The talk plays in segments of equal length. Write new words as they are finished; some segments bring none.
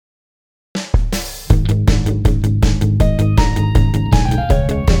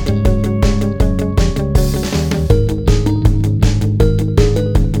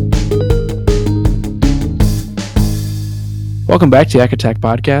Welcome back to Yak Attack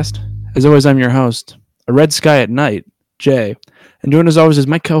Podcast. As always, I'm your host, a red sky at night, Jay. And joined as always is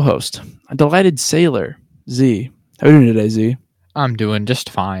my co-host, a delighted sailor, Z. How are you doing today, Z? I'm doing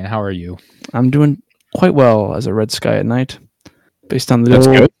just fine. How are you? I'm doing quite well as a red sky at night, based on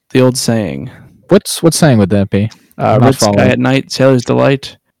the old saying. What's saying would that be? Red sky at night, sailors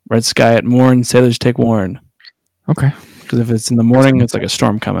delight. Red sky at morn, sailors take warn. Okay. Because if it's in the morning, it's like a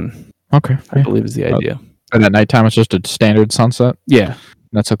storm coming. Okay. I believe is the idea. And at nighttime, it's just a standard sunset? Yeah.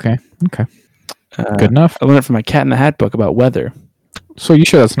 That's okay. Okay. Good enough. I learned it from my Cat in the Hat book about weather. So you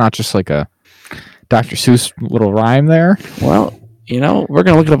sure that's not just like a Dr. Seuss little rhyme there? Well, we're going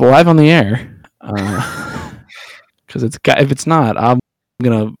to look it up live on the air. Because if it's not, I'm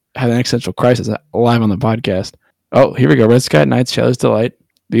going to have an existential crisis live on the podcast. Oh, here we go. Red sky at night, sailors delight.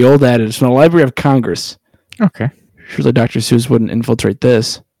 The old adage from the Library of Congress. Okay. Surely Dr. Seuss wouldn't infiltrate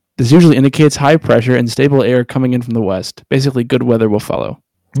this. This usually indicates high pressure and stable air coming in from the west. Basically, good weather will follow.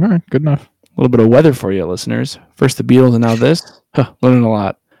 All right, good enough. A little bit of weather for you, listeners. First the Beatles and now this. Learning a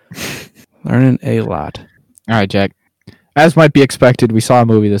lot. Learning a lot. All right, Jack. As might be expected, we saw a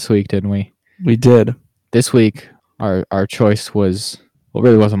movie this week, didn't we? We did. This week, our choice was, well,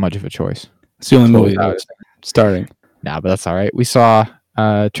 really wasn't much of a choice. It's the only movie that was starting. Nah, but that's all right. We saw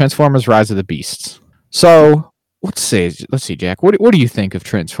Transformers: Rise of the Beasts. So let's see, Jack. What do you think of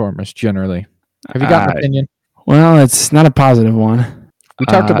Transformers generally? Have you got an opinion? Well, it's not a positive one. We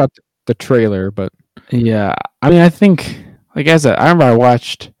talked about the trailer, but yeah, I mean, I think I remember I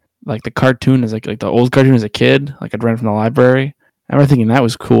watched like the cartoon as like the old cartoon as a kid. Like I'd rent from the library. I remember thinking that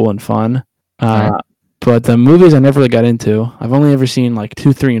was cool and fun. Right. But the movies I never really got into. I've only ever seen like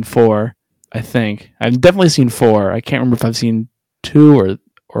 2, 3, and 4. I think I've definitely seen 4. I can't remember if I've seen 2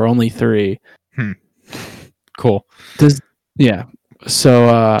 or only 3. Cool. Yeah. So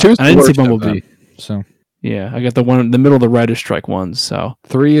I didn't see Bumblebee. So yeah, I got the one in the middle of the Writer's Strike ones. So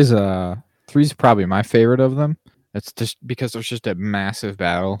 3 is probably my favorite of them. It's just because there's just a massive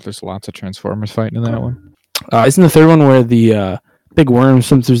battle. There's lots of Transformers fighting in that one. Isn't the third one where the big worm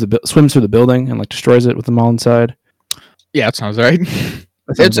swims through the building and like destroys it with them all inside? Yeah, that sounds right.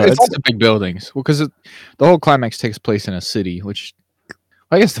 It's lots of big buildings. Well, because the whole climax takes place in a city, which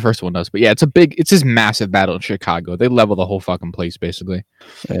I guess the first one does. But yeah, it's this massive battle in Chicago. They level the whole fucking place basically.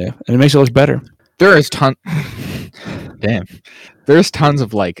 Yeah, and it makes it look better. There is There's tons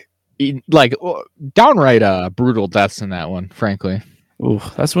of like downright brutal deaths in that one, frankly. Ooh,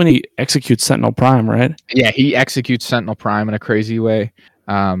 that's when he executes Sentinel Prime, right? Yeah, he executes Sentinel Prime in a crazy way.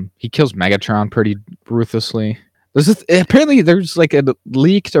 He kills Megatron pretty ruthlessly. Apparently there's like a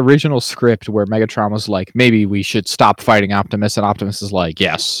leaked original script where Megatron was like, maybe we should stop fighting Optimus, and Optimus is like,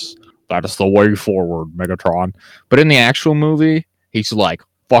 yes, that is the way forward, Megatron. But in the actual movie, he's like,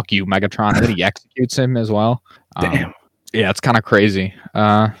 fuck you, Megatron, and then he executes him as well. Damn. Yeah, it's kind of crazy.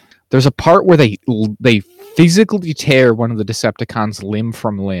 There's a part where they physically tear one of the Decepticons limb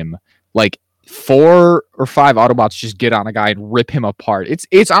from limb. Like 4 or 5 Autobots just get on a guy and rip him apart.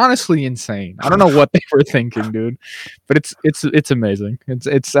 It's honestly insane. I don't know what they were thinking, dude, but it's amazing.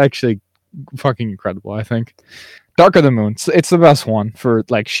 It's actually fucking incredible. I think Dark of the Moon. It's the best one for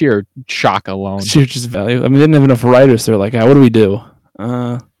like sheer shock alone. Sheer just value. I mean, they didn't have enough writers. They're like, what do we do?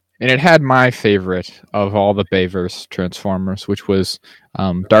 And it had my favorite of all the Bayverse Transformers, which was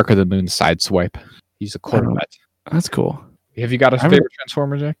Dark of the Moon Sideswipe. He's a Corvette. That's cool. Have you got a favorite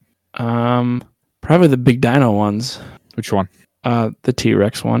Transformer, Jay? Probably the big dino ones. Which one? The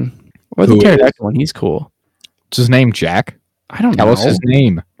T-Rex one. Or the pterodactyl one. He's cool. What's his name, Jack? I don't know. Tell us his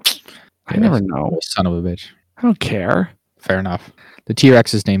name. I never know. Son of a bitch. I don't care. Fair enough. The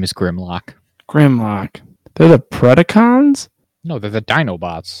T-Rex's name is Grimlock. Grimlock. They're the Predacons? No, they're the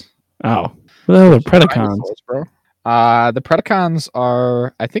Dinobots. Oh. What the hell are the Predacons? Bro. The Predacons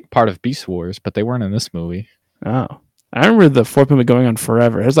are, I think, part of Beast Wars, but they weren't in this movie. Oh. I remember the fourth movie going on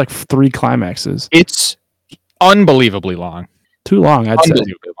forever. It has like 3 climaxes. It's unbelievably long. Too long, I'd say.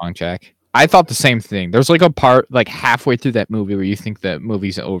 Unbelievably long, Jack. I thought the same thing. There's like a part like halfway through that movie where you think that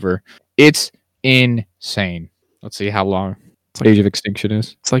movie's over. It's insane. Let's see how long Age of Extinction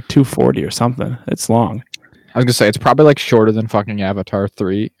is. It's like 240 or something. It's long. I was gonna say it's probably like shorter than fucking Avatar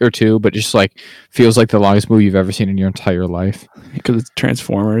 3 or 2, but just like feels like the longest movie you've ever seen in your entire life. Because it's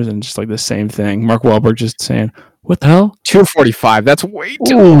Transformers and just like the same thing. Mark Wahlberg just saying, "What the hell?" 245. That's way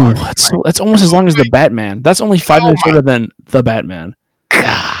too long. That's almost as long as the Batman. That's only 5 minutes shorter than the Batman.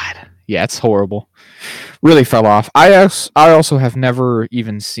 God, yeah, it's horrible. Really fell off. I also have never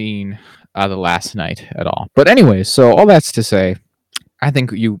even seen The Last Night at all. But anyways, so all that's to say, I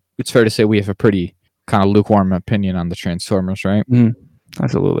think it's fair to say we have a pretty kind of lukewarm opinion on the Transformers, right?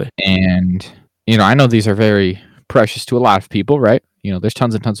 Absolutely. And I know these are very precious to a lot of people, right? You know, there's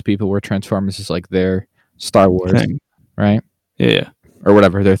tons and tons of people where Transformers is like their Star Wars, Thing. right? Yeah, Or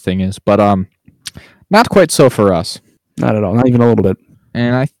whatever their thing is. But not quite so for us. not at all. Not even a little bit.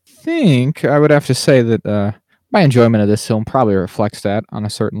 And I think I would have to say that my enjoyment of this film probably reflects that on a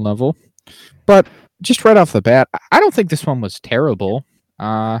certain level. But just right off the bat, I don't think this one was terrible.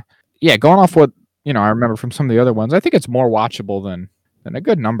 Yeah, going off what I remember from some of the other ones, I think it's more watchable than a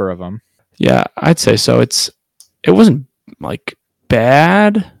good number of them. Yeah, I'd say so. It wasn't like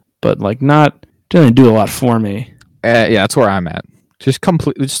bad, but like didn't do a lot for me. Yeah, that's where I'm at.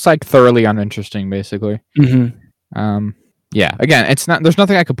 Just like thoroughly uninteresting, basically. Mm-hmm. Yeah. Again, it's not. There's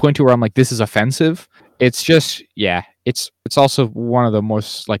nothing I could point to where I'm like, this is offensive. It's just, yeah. It's also one of the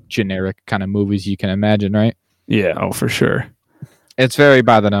most like generic kind of movies you can imagine, right? Yeah. Oh, for sure. It's very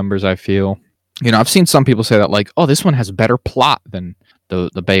by the numbers, I feel. I've seen some people say that like, oh, this one has better plot than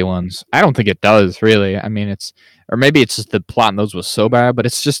the Bay ones. I don't think it does, really. I mean, or maybe it's just the plot in those was so bad, but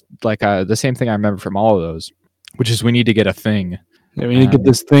it's just like the same thing I remember from all of those, which is we need to get a thing. Yeah, we need to get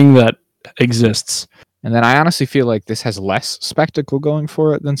this thing that exists. And then I honestly feel like this has less spectacle going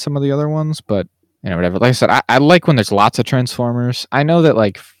for it than some of the other ones, but whatever. Like I said, I like when there's lots of Transformers. I know that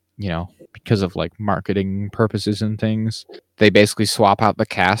like, because of like marketing purposes and things, they basically swap out the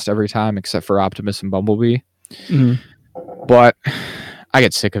cast every time except for Optimus and Bumblebee. Mm-hmm. But I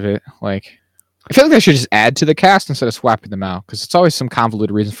get sick of it. Like, I feel like they should just add to the cast instead of swapping them out, because it's always some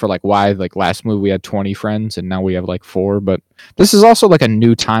convoluted reason for like why like last movie we had 20 friends and now we have like 4. But this is also like a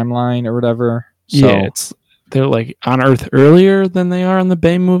new timeline or whatever. So, yeah, they're like on Earth earlier than they are in the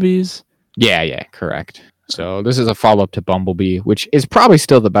Bay movies. Yeah, correct. So this is a follow-up to Bumblebee, which is probably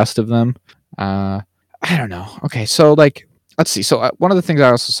still the best of them. I don't know. Okay, so like, let's see. So one of the things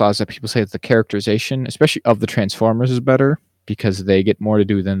I also saw is that people say that the characterization, especially of the Transformers, is better because they get more to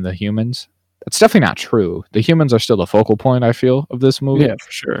do than the humans. That's definitely not true. The humans are still the focal point, I feel, of this movie. Yeah,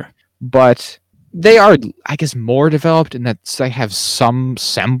 for sure. But they are, I guess, more developed in that they have some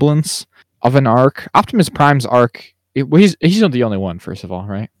semblance of an arc. Optimus Prime's arc, he's not the only one, first of all,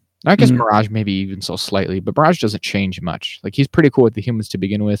 right? I guess Mirage maybe even so slightly, but Mirage doesn't change much. Like, he's pretty cool with the humans to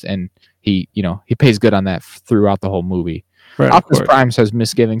begin with, and he pays good on that throughout the whole movie. Right, Optimus Prime has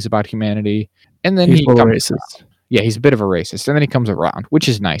misgivings about humanity, and then he's a racist. Yeah, he's a bit of a racist, and then he comes around, which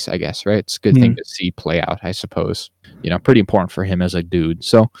is nice, I guess, right? It's a good thing to see play out, I suppose. Pretty important for him as a dude,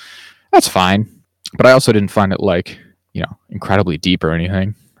 so that's fine. But I also didn't find it like, incredibly deep or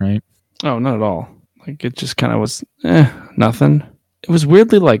anything, right? Oh, not at all. Like, it just kind of was, nothing. It was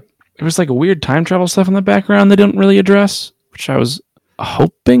weirdly like, there was like a weird time travel stuff in the background they didn't really address, which I was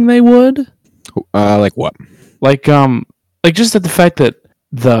hoping they would. Like what? Like just that the fact that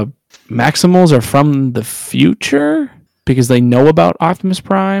the Maximals are from the future because they know about Optimus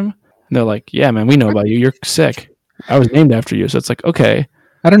Prime. And they're like, yeah, man, we know about you. You're sick. I was named after you. So it's like, okay.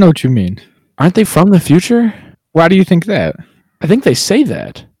 I don't know what you mean. Aren't they from the future? Why do you think that? I think they say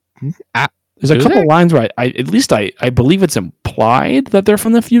that. There's a couple lines where I believe it's implied that they're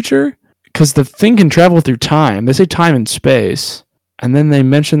from the future because the thing can travel through time. They say time and space. And then they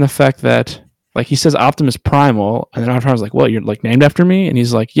mention the fact that, like, he says Optimus Primal, and then Optimus Primal's like, what, you're like named after me? And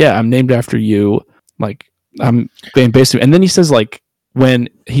he's like, yeah, I'm named after you. Like, I'm being based on. And then he says, like, when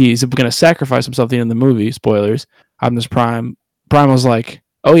he's going to sacrifice himself at the end of the movie, spoilers, Optimus Primal's like,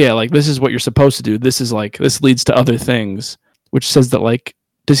 oh yeah, like, this is what you're supposed to do. This is like, this leads to other things, which says that, like,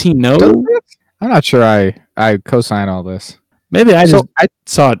 does he know? I'm not sure I co-sign all this. Maybe I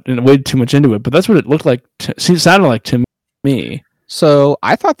saw it and way too much into it, but that's what it looked like. It sounded like to me. So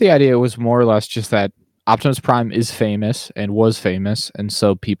I thought the idea was more or less just that Optimus Prime is famous and was famous, and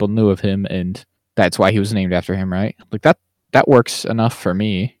so people knew of him, and that's why he was named after him, right? Like that works enough for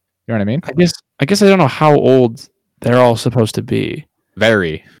me. You know what I mean? I guess I don't know how old they're all supposed to be.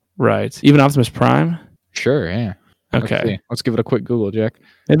 Very. Right. Even Optimus Prime? Sure, yeah. Okay. Let's give it a quick Google, Jack.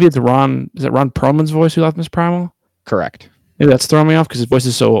 Maybe it's Ron. Is it Ron Perlman's voice who's Optimus Primal? Correct. Maybe that's throwing me off because his voice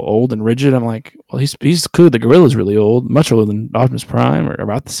is so old and rigid. I'm like, well, he's clearly the gorilla's really old, much older than Optimus Prime, or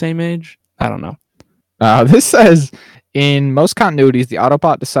about the same age. I don't know. This says, in most continuities, the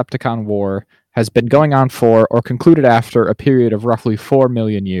Autobot-Decepticon War has been going on for or concluded after a period of roughly 4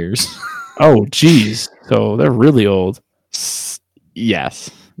 million years. Oh, geez. So they're really old.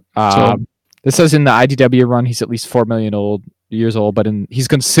 Yes. This says in the IDW run, he's at least 4 million years old, but he's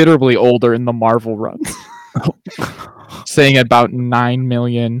considerably older in the Marvel run. Saying about 9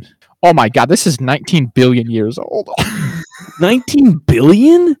 million. Oh my god, this is 19 billion years old. 19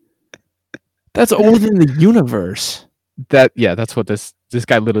 billion? That's older than the universe. That's what this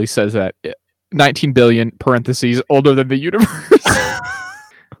guy literally says, that 19 billion parentheses older than the universe.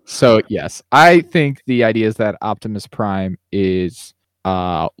 So yes, I think the idea is that Optimus Prime is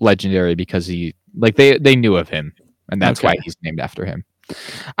legendary because they knew of him, and that's why Okay. he's named after him.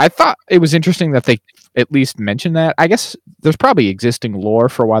 I thought it was interesting that they at least mentioned that. I guess there's probably existing lore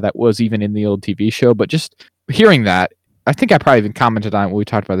for why that was even in the old TV show, but just hearing that, I think I probably even commented on it when we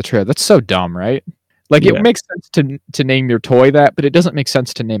talked about the trailer. That's so dumb, right? Like Yeah. it makes sense to name your toy that, but it doesn't make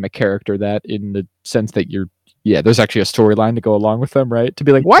sense to name a character that in the sense that there's actually a storyline to go along with them, right? To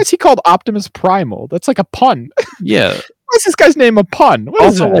be like, why is he called Optimus Primal? That's like a pun. Yeah. Why is this guy's name a pun? What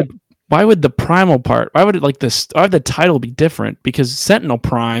is Also, that? like, why would the primal part? Why would it like this? Why would the title be different? Because Sentinel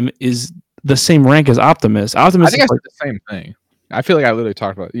Prime is the same rank as Optimus. Optimus I think I is said like the same thing. I feel like I literally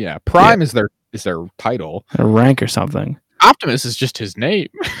talked about Prime is their title. a rank or something. Optimus is just his name.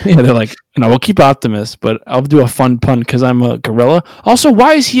 Yeah, they're like, we'll keep Optimus, but I'll do a fun pun because I'm a gorilla. Also,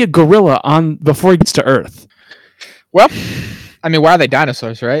 why is he a gorilla before he gets to Earth? Well, I mean, why are they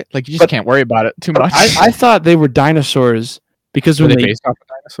dinosaurs, right? Like you just can't worry about it too much. I thought they were dinosaurs because Were when they they based off of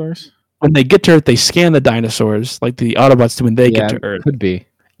dinosaurs? when they get to Earth, they scan the dinosaurs like the Autobots do when they get to Earth. Could be.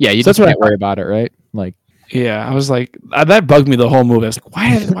 Yeah, you So just that's what can't worry about it, right? Like, Yeah, I was like, that bugged me the whole movie. I was like,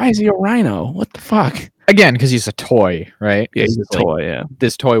 why is he a rhino? What the fuck? again, because he's a toy, right? Yeah, he's a It's like, toy. Yeah,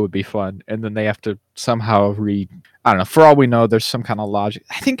 this toy would be fun, and then they have to somehow I don't know. For all we know, there's some kind of logic.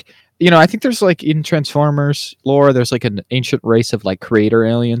 I think there's like in Transformers lore, there's like an ancient race of like creator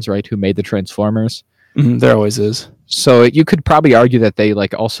aliens, right, who made the Transformers. there always is. So you could probably argue that they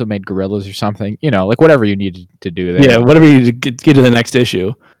like also made gorillas or something, like whatever you needed to do there. Yeah, whatever you get to the next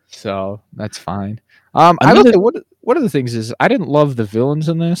issue. So that's fine. I looked at one of the things is I didn't love the villains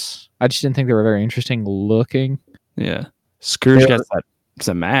in this. I just didn't think they were very interesting looking. Yeah, Scourge got it's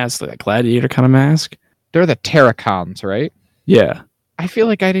a mask, like a gladiator kind of mask. They're the Terracons, right? Yeah, I feel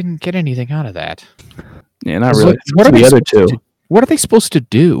like I didn't get anything out of that. yeah, not It's really. like, what are the they other supposed two? What are they supposed to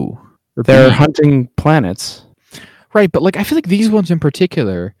do? Or They're be? hunting planets. Right, but like I feel like these ones in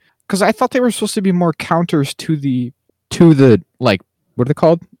particular, because I thought they were supposed to be more counters to the like what are they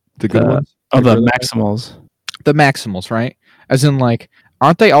called? The good ones? Oh, the gorilla- Maximals. The Maximals, right? As in like,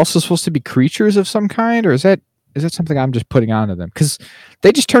 aren't they also supposed to be creatures of some kind, or is that something I'm just putting onto them? Because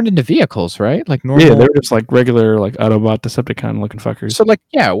they just turned into vehicles, right? Like normal. Yeah, they're just like regular, like Autobot, Decepticon looking fuckers. So like,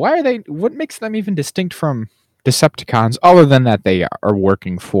 yeah, why are they? What makes them even distinct from Decepticons, other than that they are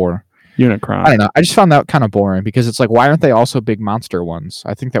working for Unicron. I don't know. I just found that kind of boring because it's like, why aren't they also big monster ones?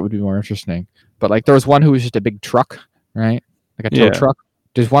 I think that would be more interesting. But like, there was one who was just a big truck, right? Like a tow truck.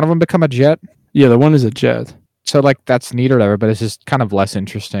 Does one of them become a jet? Yeah, the one is a jet. So like, that's neat or whatever, but it's just kind of less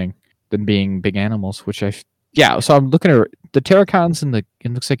interesting than being big animals. So I'm looking at the Terracons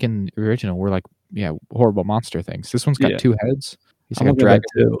it looks like in the original were like horrible monster things. This one's got two heads. He's like a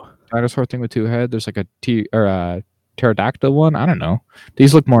dragon dinosaur thing with two heads. There's like a pterodactyl one. I don't know.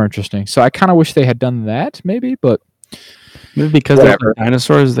 These look more interesting. So I kind of wish they had done that maybe, but maybe because they're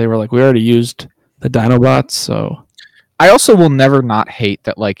dinosaurs, they were like, we already used the Dinobots, so I also will never not hate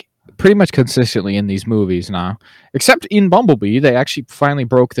that like pretty much consistently in these movies now, except in Bumblebee, they actually finally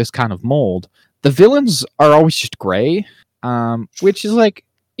broke this kind of mold. The villains are always just gray, which is like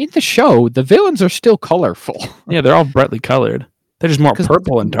in the show, the villains are still colorful. Yeah, they're all brightly colored. They're just more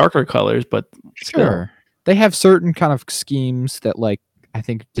purple and darker colors, but sure. They have certain kind of schemes that like I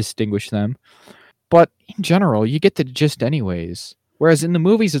think distinguish them. But in general, you get the gist anyways. Whereas in the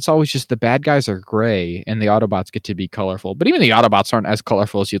movies, it's always just the bad guys are gray and the Autobots get to be colorful. But even the Autobots aren't as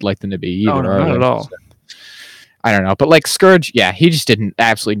colorful as you'd like them to be either. No, not at all. So, I don't know. But like Scourge, yeah, he just didn't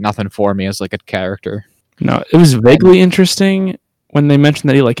absolutely nothing for me as like a character. No, it was vaguely interesting when they mentioned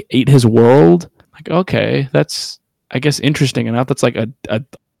that he like ate his world. Like, okay, that's I guess interesting enough. That's like a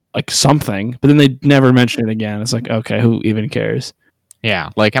like something. But then they never mention it again. It's like, okay, who even cares? Yeah,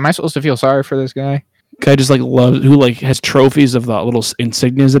 like am I supposed to feel sorry for this guy? Guy just like loves who like has trophies of the little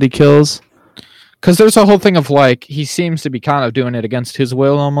insignias that he kills. Because there's a whole thing of like he seems to be kind of doing it against his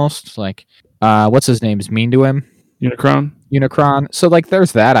will almost. Like, what's his name is mean to him. Unicron. So like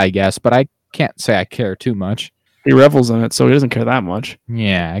there's that, I guess, but I can't say I care too much. He revels in it, so he doesn't care that much.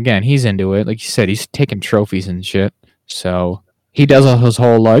 Yeah, again, he's into it. Like you said, he's taking trophies and shit. So he does his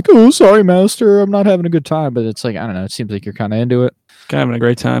whole like, oh, sorry, master, I'm not having a good time. But it's like, I don't know, it seems like you're kind of into it. Kind of having a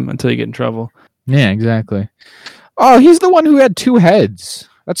great time until you get in trouble. Yeah, exactly. Oh, he's the one who had two heads.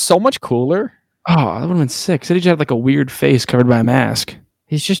 That's so much cooler. Oh, that would have been sick. Said he just had like a weird face covered by a mask.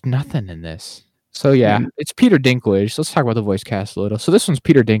 He's just nothing in this. So yeah, it's Peter Dinklage. Let's talk about the voice cast a little. So this one's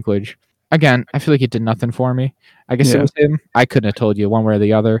Peter Dinklage. Again, I feel like he did nothing for me. I guess it was him. I couldn't have told you one way or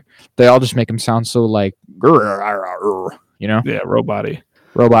the other. They all just make him sound so like, Yeah, robot-y.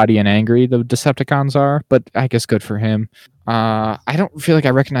 robot-y and angry the Decepticons are, but I guess good for him. I don't feel like I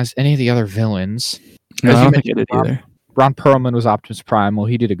recognize any of the other villains. No, As I you don't think mentioned, it did either. Ron Perlman was Optimus Prime. Well,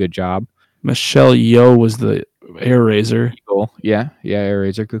 he did a good job. Michelle Yeoh was the Air Razor. Cool. Yeah, Air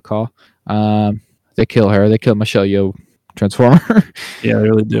Razor, good call. They kill her. They kill Michelle Yeoh, Transformer. Yeah, they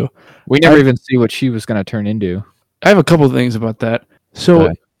really do. We never even see what she was going to turn into. I have a couple of things about that. So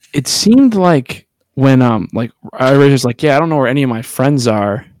Okay. it seemed like when like Air Razor's like, yeah, I don't know where any of my friends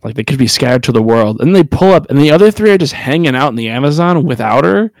are. Like they could be scattered to the world, and they pull up, and the other three are just hanging out in the Amazon without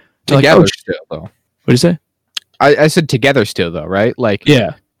her. They're like, Together oh, still, though. what'd you say? I said together still, though, right? Like,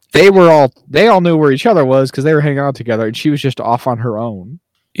 Yeah. they all knew where each other was because they were hanging out together, and she was just off on her own.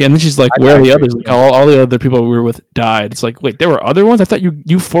 Yeah, and then she's like, I where are the agree, others? Like, yeah. all the other people we were with died. It's like, wait, there were other ones? I thought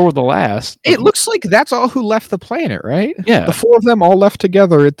you four were the last. It looks like that's all who left the planet, right? Yeah. The four of them all left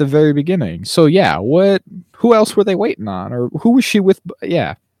together at the very beginning. So yeah, who else were they waiting on? Or who was she with?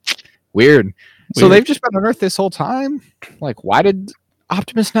 Yeah. Weird. So Weird. they've just been on Earth this whole time? Like, why did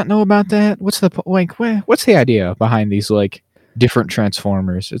Optimus not know about that? What's the idea behind these like different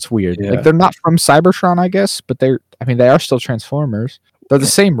Transformers? It's weird. Yeah. Like they're not from Cybertron, I guess, but they are still Transformers. They're the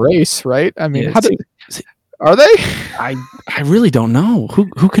same race, right? I mean, Yeah, are they? I really don't know. Who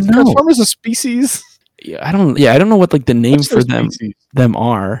can know? Transformers a species? Yeah, I don't know what like the name What's for their them species?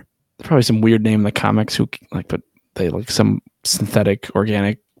 are. There's probably some weird name in the comics but they like some synthetic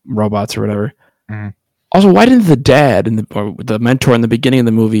organic robots or whatever. Mhm. Also, why didn't the dad or the mentor in the beginning of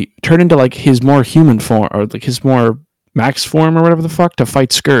the movie turn into like his more human form or like his more Max form or whatever the fuck to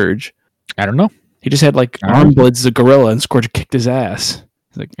fight Scourge? I don't know. He just had like arm blades as a gorilla and Scourge kicked his ass.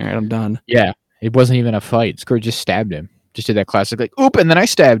 He's like, all right, I'm done. Yeah, it wasn't even a fight. Scourge just stabbed him. Just did that classic like, oop, and then I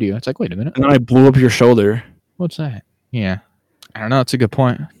stabbed you. It's like, wait a minute. And then I blew up your shoulder. What's that? Yeah. I don't know. It's a good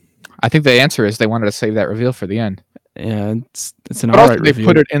point. I think the answer is they wanted to save that reveal for the end. Yeah, it's an But also alright they review.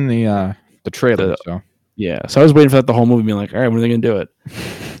 put it in the trailer. So. Yeah, so I was waiting for that the whole movie, being like, all right, when are they gonna do it?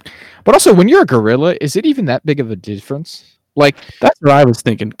 But also, when you're a gorilla, is it even that big of a difference? Like, That's what I was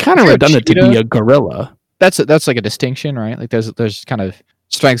thinking. Kind of You're a redundant to be cheetah. a gorilla. that's like a distinction, right? Like, there's kind of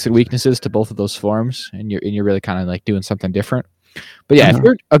strengths and weaknesses to both of those forms, and you're really kind of like doing something different. But yeah, if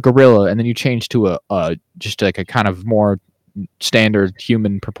you're a gorilla and then you change to a just like a kind of more standard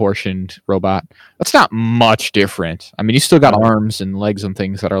human proportioned robot, that's not much different. I mean, you still got arms and legs and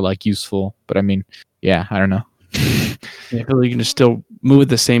things that are like useful, but I mean, yeah, I don't know. Yeah, I feel like you can just still move at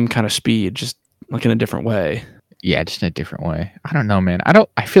the same kind of speed, just like in a different way. Yeah, just in a different way. I don't know, man.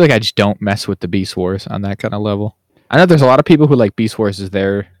 I feel like I just don't mess with the Beast Wars on that kind of level. I know there's a lot of people who like Beast Wars as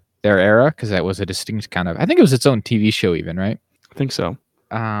their era because that was a distinct kind of. I think it was its own TV show, even, right? I think so.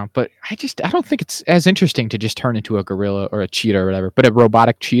 But I don't think it's as interesting to just turn into a gorilla or a cheetah or whatever. But a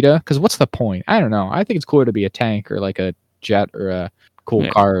robotic cheetah, because what's the point? I don't know. I think it's cooler to be a tank or like a jet or a cool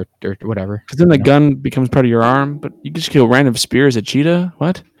car or whatever. Because then the gun becomes part of your arm, but you can just kill random spears at cheetah.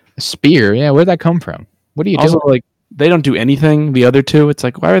 What? A spear? Yeah, where'd that come from? What do you Also, do? like they don't do anything. The other two, it's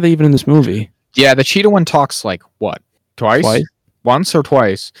like, why are they even in this movie? Yeah, the cheetah one talks like what? Twice? Once or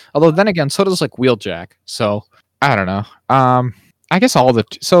twice? Although then again, so does like Wheeljack. So I don't know. I guess all the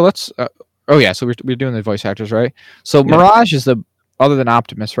so let's. Oh yeah, so we're doing the voice actors, right? So Mirage is the other than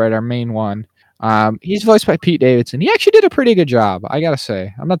Optimus, right? Our main one. He's voiced by Pete Davidson. He actually did a pretty good job, I gotta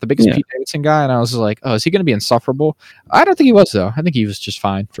say. I'm not the biggest Pete Davidson guy, and I was just like, oh, is he gonna be insufferable? I don't think he was though. I think he was just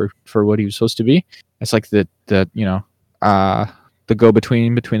fine for what he was supposed to be. It's like the go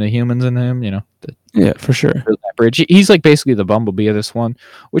between the humans and him, Yeah, for sure. that bridge. He's like basically the Bumblebee of this one,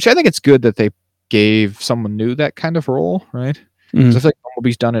 which I think it's good that they gave someone new that kind of role, right? Mhm. I feel like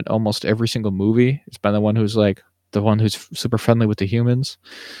Bumblebee's done it almost every single movie. It's been the one who's super friendly with the humans.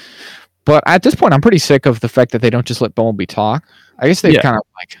 But at this point, I'm pretty sick of the fact that they don't just let Bumblebee talk. I guess they've kind of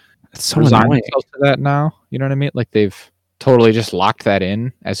like It's so resigned annoying. themselves to that now. You know what I mean? Like they've totally just locked that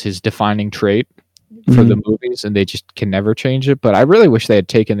in as his defining trait for the movies, and they just can never change it. But I really wish they had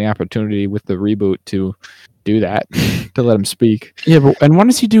taken the opportunity with the reboot to do that, to let him speak. Yeah, but and what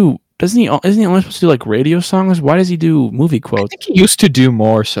does he do? Isn't he only supposed to do like radio songs? Why does he do movie I quotes? think he used to do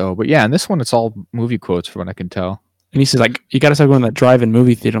more so, but yeah, in this one it's all movie quotes from what I can tell. And he says like, you got to start going to that drive-in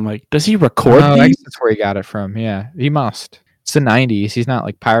movie theater. I'm like, does he record I these? guess that's where he got it from. Yeah, he must. It's the 90s. He's not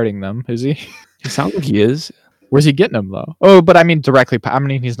like pirating them, is he? He sounds like he is. Where's he getting them though? Oh, but I mean directly. I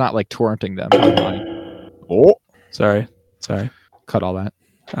mean he's not like torrenting them online. Oh, Sorry. cut all that.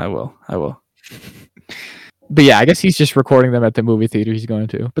 I will. But yeah, I guess he's just recording them at the movie theater he's going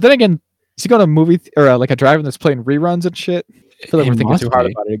to. But then again, is he going to a movie or like a drive-in that's playing reruns and shit? I feel like we're thinking too hard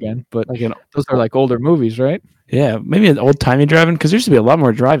about it again. But Like an, those are like older movies, right? yeah, maybe an old-timey drive-in because there used to be a lot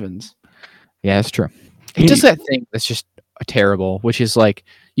more drive-ins. Yeah, that's true. He does that thing that's just terrible, which is like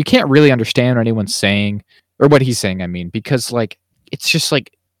you can't really understand what anyone's saying or what he's saying. I mean, because like it's just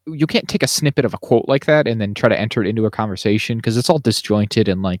like you can't take a snippet of a quote like that and then try to enter it into a conversation because it's all disjointed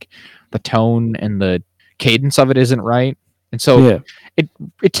and like the tone and the cadence of it isn't right. And so Yeah.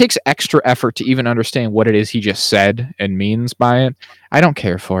 it takes extra effort to even understand what it is he just said and means by it. I don't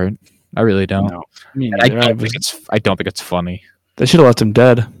care for it. I really don't. No. Me And I neither. don't think it's funny. They should have left him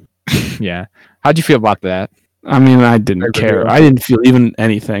dead. Yeah. How'd you feel about that? I mean, I didn't care. I didn't feel even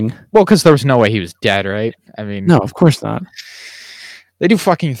anything. Well, because there was no way he was dead, right? I mean, No, of course not. they do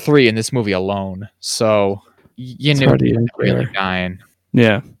fucking 3 in this movie alone, so you It's knew hard to he even was really care. dying.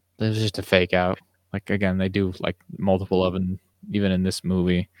 Yeah. It was just a fake out. Like again, they do like multiple of them even in this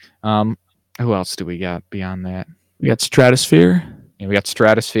movie. Who else do we got beyond that? We got Stratosphere. Yeah, we got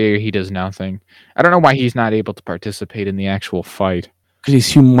Stratosphere. He does nothing. I don't know why he's not able to participate in the actual fight. Because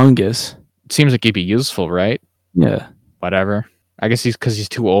he's humongous. It seems like he'd be useful, right? Yeah. Whatever. I guess because he's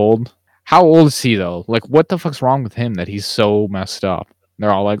too old. How old is he though? Like, what the fuck's wrong with him that he's so messed up? They're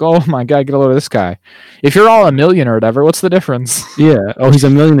all like, "Oh my god, get a load of this guy." If you're all a million or whatever, what's the difference? Yeah. Oh, he's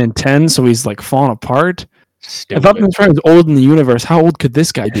 1,000,010, so he's like falling apart. I thought Stupid. this was old in the universe. How old could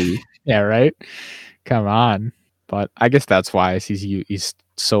this guy be? Yeah, right. Come on. But I guess that's why he's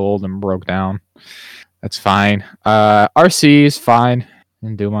so old and broke down. That's fine. RC is fine.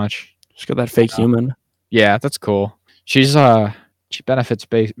 Didn't do much. Just got that fake human. Yeah, that's cool. She benefits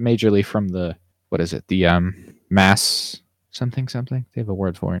majorly from the what is it? The mass something. They have a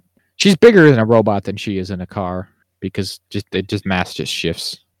word for it. She's bigger in a robot than she is in a car because mass just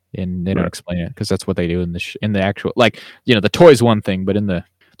shifts and they don't Right. explain it because that's what they do in the actual like the toy's one thing, but in the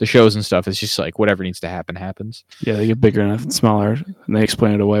shows and stuff it's just like whatever needs to happen happens. Yeah, they get bigger and smaller, and they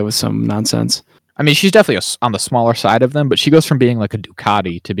explain it away with some nonsense. I mean, she's definitely on the smaller side of them, but she goes from being like a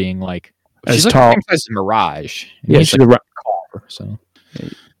Ducati to being like As she's like tall. the same size as Mirage. And Yeah, he's she's like a, a car, so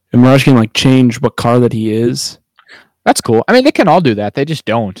and Mirage can like change what car that he is. that's cool. I mean, they can all do that. They just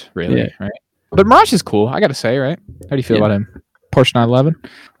don't really, Yeah. right? But Mirage is cool. I gotta say, right? How do you feel Yeah. about him? Porsche 911.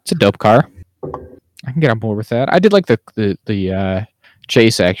 It's a dope car. I can get on board with that. I did like the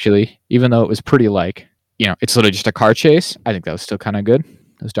chase actually, even though it was pretty like it's literally just a car chase. I think that was still kind of good.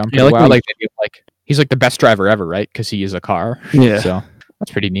 It was done pretty like well. when- Like he's like the best driver ever, right? Because he is a car. Yeah. So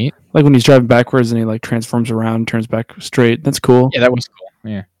that's pretty neat. Like when he's driving backwards and he like transforms around, turns back straight. That's cool. Yeah, that was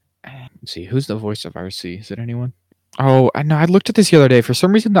cool. Yeah. Let's see. Who's the voice of RC? Is it anyone? Oh, I know. I looked at this the other day. For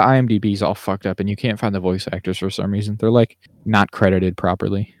some reason, the IMDb is all fucked up, and you can't find the voice actors for some reason. They're like not credited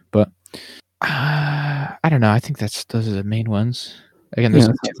properly. But I don't know. I think those are the main ones. Again, there's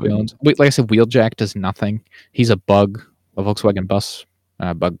Yeah, some two ones. Wait, like I said, Wheeljack does nothing. He's a bug, a Volkswagen bus,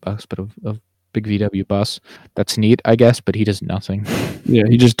 bug bus, but a big VW bus. That's neat, I guess, but he does nothing. Yeah,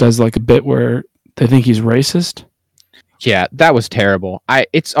 he just does like a bit where they think he's racist. Yeah, that was terrible.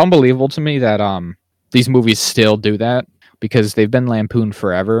 It's unbelievable to me that these movies still do that because they've been lampooned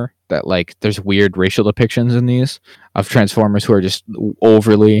forever that like there's weird racial depictions in these of Transformers who are just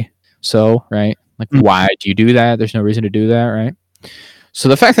overly so, right? Like why do you do that? There's no reason to do that, right? So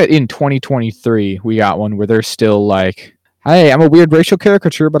the fact that in 2023 we got one where they're still like, "Hey, I'm a weird racial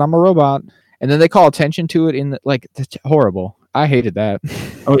caricature, but I'm a robot." And then they call attention to it that's horrible. I hated that.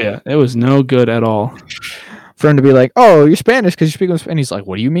 Oh yeah, it was no good at all. For him to be like, "Oh, you're Spanish because you're speaking Spanish." He's like,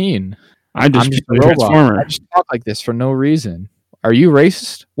 "What do you mean? I'm just a a robot. transformer. I just talk like this for no reason. Are you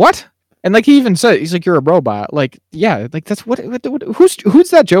racist? What?" And like he even said, he's like, "You're a robot." Like, yeah, like that's what who's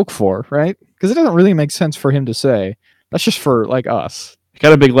that joke for, right? Because it doesn't really make sense for him to say. That's just for like us.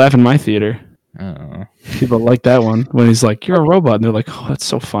 Got a big laugh in my theater. I don't know. People like that one when he's like, "You're a robot," and they're like, "Oh, that's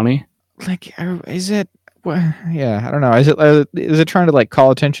so funny." Like, is it? Yeah, I don't know. Is it trying to like call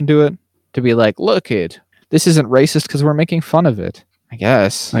attention to it to be like, "Look, this isn't racist because we're making fun of it." I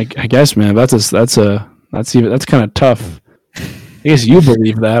guess. I guess, man, that's kind of tough. I guess you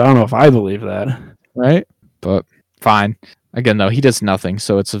believe that. I don't know if I believe that. Right? But fine. Again, though, he does nothing,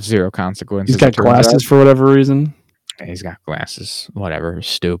 so it's of zero consequence. He's as got it turns out. glasses for whatever reason. Yeah, he's got glasses. Whatever.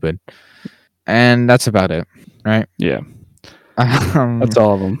 Stupid. And that's about it. Right? Yeah, that's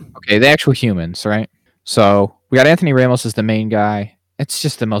all of them. Okay, the actual humans, right? So we got Anthony Ramos as the main guy. It's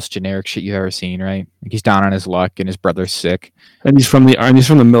just the most generic shit you've ever seen, right? Like he's down on his luck and his brother's sick, And he's from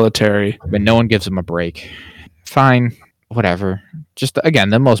the military. but no one gives him a break. Fine, whatever. Just again,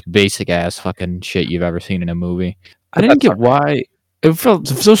 the most basic ass fucking shit you've ever seen in a movie. I didn't get why it felt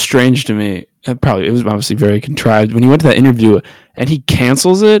so strange to me. It was obviously very contrived when he went to that interview and he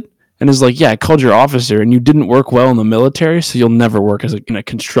cancels it and is like, "Yeah, I called your officer and you didn't work well in the military, so you'll never work in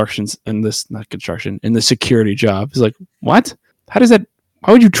the security job." He's like, "What? How does that?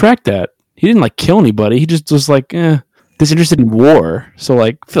 Why would you track that? He didn't like kill anybody. He just was like, didn't disinterested in war. So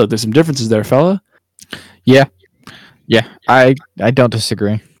like, I feel like there's some differences there, fella. Yeah, I don't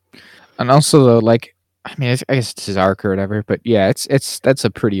disagree. And also though, like, I mean, I guess it's his arc or whatever, but yeah, that's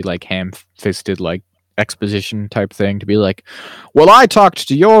a pretty like ham-fisted like exposition type thing to be like, well, I talked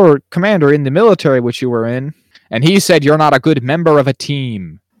to your commander in the military which you were in, and he said you're not a good member of a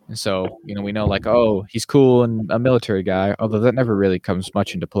team. And so, we know like, oh, he's cool and a military guy, although that never really comes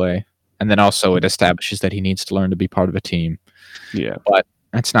much into play. And then also it establishes that he needs to learn to be part of a team. Yeah. But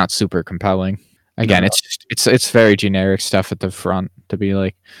that's not super compelling. Again, it's very generic stuff at the front to be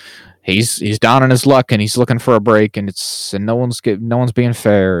like, he's down on his luck and he's looking for a break, and no one's being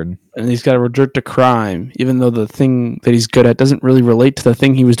fair, and he's got to revert to crime, even though the thing that he's good at doesn't really relate to the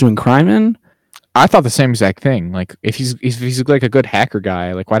thing he was doing crime in. I thought the same exact thing. Like, if he's like a good hacker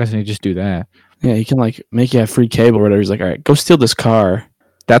guy, like, why doesn't he just do that? Yeah, he can like make you have free cable or whatever. He's like, all right, go steal this car.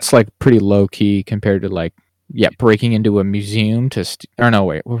 That's like pretty low key compared to like, breaking into a museum to or no,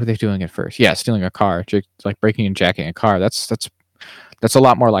 wait, what were they doing at first? Yeah, stealing a car, like breaking and jacking a car. That's a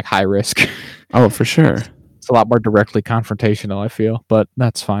lot more like high risk. Oh, for sure. It's a lot more directly confrontational, I feel, but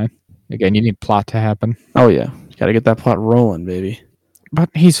that's fine. Again, you need plot to happen. Oh yeah, you got to get that plot rolling, baby. But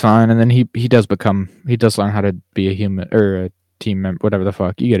he's fine, and then he does learn how to be a human or a team member, whatever the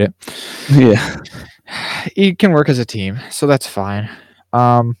fuck. You get it. Yeah. He can work as a team, so that's fine.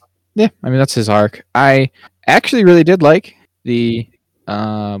 Yeah, I mean, that's his arc. I actually really did like the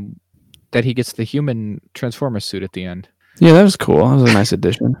that he gets the human Transformer suit at the end. Yeah, that was cool. That was a nice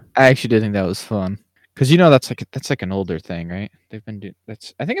addition. I actually did think that was fun because that's like an older thing, right? They've been doing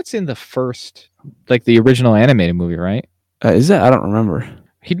that's. I think it's in the first, like the original animated movie, right? Is that? I don't remember.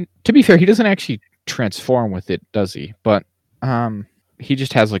 To be fair, he doesn't actually transform with it, does he? But he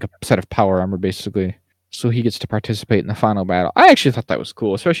just has like a set of power armor basically, so he gets to participate in the final battle. I actually thought that was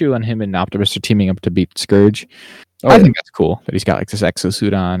cool, especially when him and Optimus are teaming up to beat Scourge. I think that's cool that he's got like this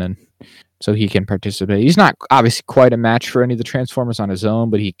exosuit on, and so he can participate. He's not obviously quite a match for any of the Transformers on his own,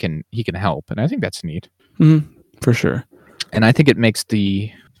 but he can help, and I think that's neat. For sure. And I think it makes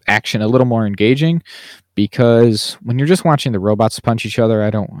the action a little more engaging, because when you're just watching the robots punch each other,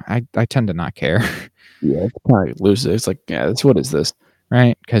 I tend to not care. Yeah, it's kind of loose. It's like, yeah, what is this?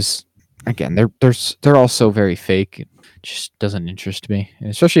 Right? Because again, they're all so very fake. It just doesn't interest me, and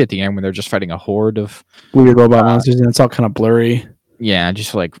especially at the end when they're just fighting a horde of weird robot monsters, and it's all kind of blurry. Yeah,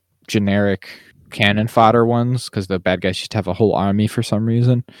 just like generic cannon fodder ones, because the bad guys just have a whole army for some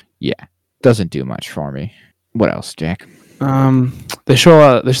reason. Yeah, doesn't do much for me. What else, Jack? They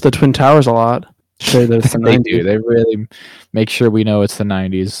show the Twin Towers a lot. Show that it's the 90s. Do. They really make sure we know it's the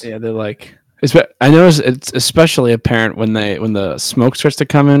 90s. Yeah, they're like. I notice it's especially apparent when the smoke starts to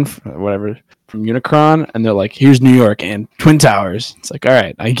come in, from Unicron, and they're like, "Here's New York and Twin Towers." It's like, all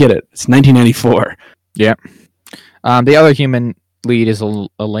right, I get it. It's 1994. Yeah. The other human lead is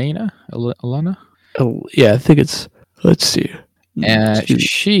Elena. Elena. Yeah, I think it's. Let's see.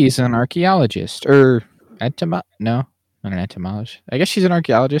 She's an archaeologist or No, not an entomologist. I guess she's an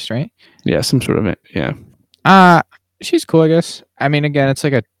archaeologist, right? Yeah, some sort of it. Yeah. She's cool, I guess. I mean, again, it's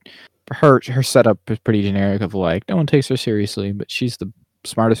like her setup is pretty generic of like, no one takes her seriously, but she's the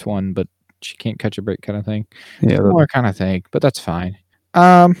smartest one, but she can't catch a break kind of thing. Yeah, more kind of thing, but that's fine.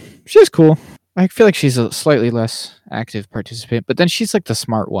 She's cool. I feel like she's a slightly less active participant, but then she's like the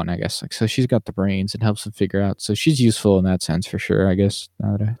smart one, I guess. Like, so she's got the brains and helps them figure out. So she's useful in that sense for sure, I guess,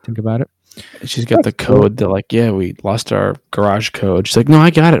 now that I think about it. She's got the code. They're like, yeah, we lost our garage code. She's like, no, I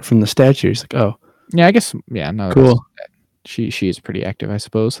got it from the statue. She's like, oh. Yeah, I guess, yeah, no. Cool. She is pretty active, I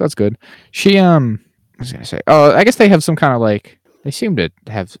suppose. That's good. She, I was going to say, I guess they have some kind of like, they seem to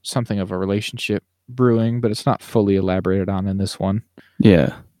have something of a relationship brewing, but it's not fully elaborated on in this one.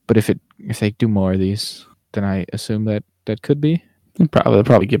 Yeah. But if they do more of these, then I assume that could be. They'll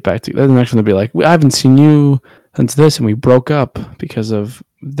probably get back to you. The next one they'll be like, I haven't seen you since this, and we broke up because of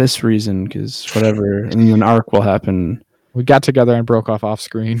this reason, because whatever, and then an arc will happen. We got together and broke off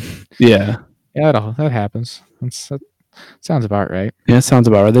screen. Yeah. Yeah, that happens. That sounds about right. Yeah, it sounds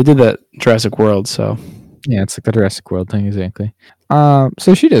about right. They did that Jurassic World, so. Yeah, it's like the Jurassic World thing, exactly.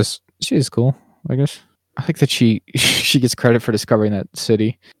 So she is cool, I guess. I think that she gets credit for discovering that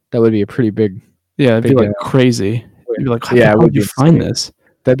city. That would be a pretty big. Yeah, it'd be like crazy. You'd be like, how would you find this?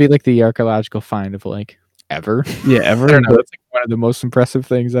 That'd be like the archaeological find of like ever. Yeah, ever. I don't know. That's like one of the most impressive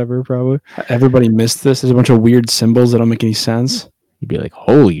things ever, probably. Everybody missed this. There's a bunch of weird symbols that don't make any sense. You'd be like,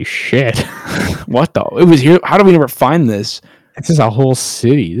 holy shit. What the? It was here. How do we never find this? This is a whole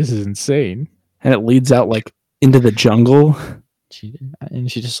city. This is insane. And it leads out like into the jungle. She's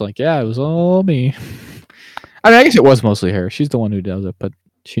just like, yeah, it was all me. I mean, I guess it was mostly her. She's the one who does it, but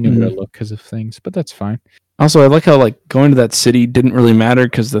She knew where to look because of things, but that's fine. Also, I like how like going to that city didn't really matter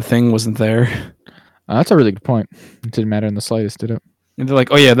because the thing wasn't there. That's a really good point. It didn't matter in the slightest, did it? And they're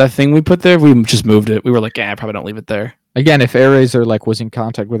like, "Oh yeah, that thing we put there, we just moved it." We were like, "Yeah, probably don't leave it there." Again, if Airazor like was in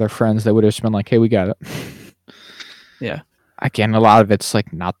contact with our friends, they would have just been like, "Hey, we got it." Yeah. Again, a lot of it's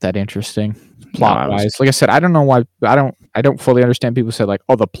like not that interesting plot No, wise. Like I said, I don't know why I don't fully understand people say like,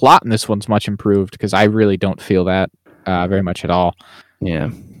 "Oh, the plot in this one's much improved," because I really don't feel that very much at all.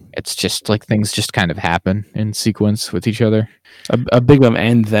 Yeah. It's just like things just kind of happen in sequence with each other. A big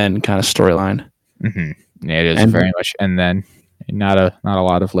and then kind of storyline. Mm-hmm. Yeah, it is And very much, and then not a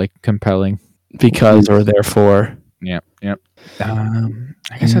lot of like compelling because or therefore. Yep.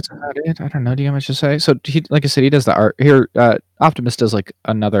 I guess that's about it. I don't know. Do you have much to say? So, like I said, he does the art here. Optimus does like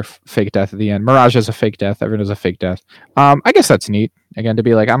another fake death at the end. Mirage has a fake death. Everyone does a fake death. I guess that's neat. Again, to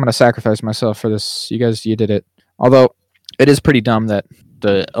be like, I'm going to sacrifice myself for this. You guys, you did it. Although, it is pretty dumb that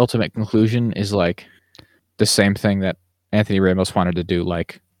the ultimate conclusion is like the same thing that Anthony Ramos wanted to do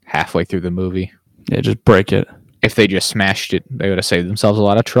like halfway through the movie. Yeah, just break it. If they just smashed it, they would have saved themselves a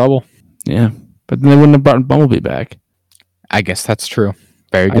lot of trouble. Yeah, but then they wouldn't have brought Bumblebee back. I guess that's true.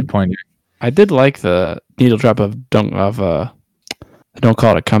 Very good point. I did like the needle drop of don't call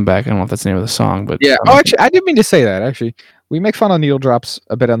it a comeback. I don't know if that's the name of the song, but yeah. Oh, actually, I didn't mean to say that. Actually, we make fun of needle drops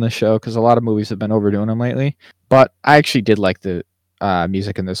a bit on this show because a lot of movies have been overdoing them lately. But I actually did like the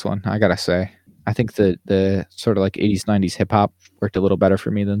music in this one. I gotta say, I think the sort of like 80s 90s hip hop worked a little better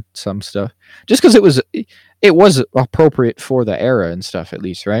for me than some stuff, just because it was appropriate for the era and stuff, at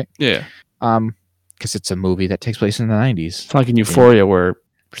least, right? Yeah. Because it's a movie that takes place in the 90s. It's like in Euphoria where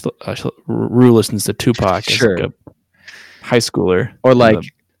Rue listens to Tupac as like a high schooler. Or like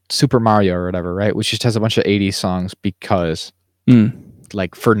Super Mario or whatever, right? Which just has a bunch of 80s songs because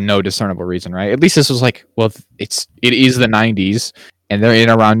like for no discernible reason, right? At least this was like, well, it is the 90s and they're in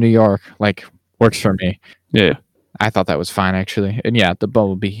around New York. Like, works for me. Yeah. I thought that was fine, actually. And yeah, the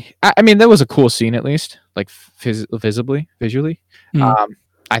Bumblebee. I mean, that was a cool scene, at least, like visually.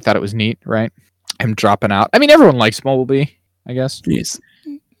 I thought it was neat, right? Him dropping out. I mean, everyone likes Bumblebee, I guess. It's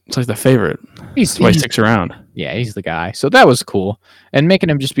like the favorite. That's why he sticks around. Yeah, he's the guy. So that was cool. And making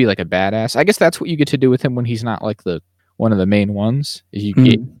him just be like a badass. I guess that's what you get to do with him when he's not like one of the main ones. When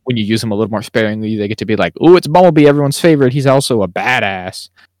you use him a little more sparingly, they get to be like, "Oh, it's Bumblebee, everyone's favorite. He's also a badass."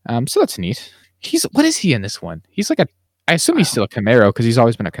 So that's neat. What is he in this one? He's like I assume he's still a Camaro because he's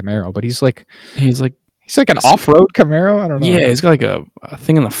always been a Camaro, but he's like an off-road Camaro. I don't know. Yeah, he's got like a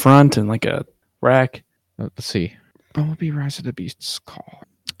thing in the front and like a rack. Let's see. Bumblebee Rise of the Beasts car.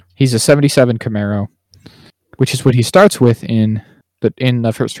 He's a 77 Camaro, which is what he starts with in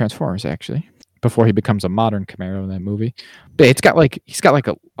the first Transformers, actually, before he becomes a modern Camaro in that movie. But he's got like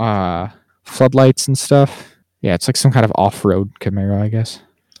a floodlights and stuff. Yeah, it's like some kind of off-road Camaro, I guess.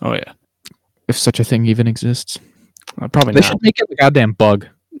 Oh yeah, if such a thing even exists. Probably they not. should make it a goddamn bug.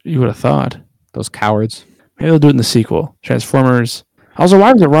 You would have thought. Those cowards. Maybe they'll do it in the sequel. Transformers. Also,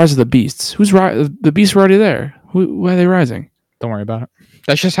 why was it Rise of the Beasts? The Beasts were already there. Why are they rising? Don't worry about it.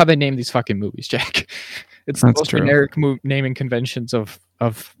 That's just how they name these fucking movies, Jack. It's the most generic naming conventions of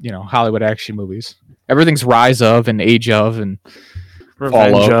Hollywood action movies. Everything's Rise of and Age of and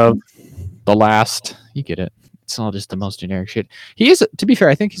Revenge of. The Last. You get it. It's all just the most generic shit. He is, to be fair,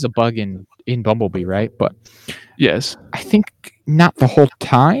 I think he's a bug in Bumblebee, right? But yes, I think not the whole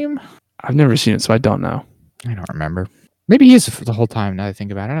time. I've never seen it, so I don't know. I don't remember. Maybe he is the whole time. Now that I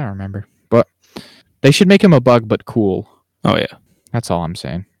think about it, I don't remember. But they should make him a bug, but cool. Oh yeah, that's all I'm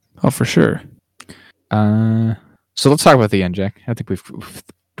saying. Oh, for sure. So let's talk about the end, Jack. I think we've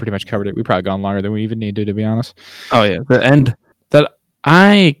pretty much covered it. We've probably gone longer than we even needed, to be honest. Oh yeah, the end. That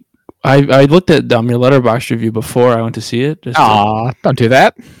I looked at your Letterboxd review before I went to see it. Don't do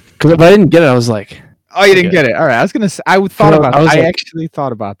that. Because if I didn't get it, I was like, "Oh, you didn't get it." All right, I was gonna say, I actually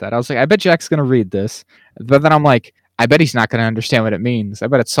thought about that. I was like, I bet Jack's gonna read this, but then I'm like, I bet he's not gonna understand what it means. I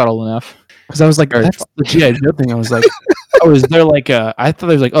bet it's subtle enough. Because I was like, that's the G.I. Joe thing. I was like, is there like I thought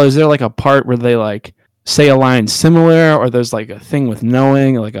there was like, is there like a part where they like say a line similar, or there's like a thing with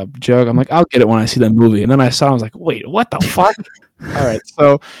knowing, like a joke? I'm like, I'll get it when I see that movie. And then I saw it, I was like, wait, what the fuck? All right,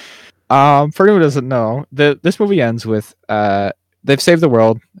 so for anyone who doesn't know, this movie ends with they've saved the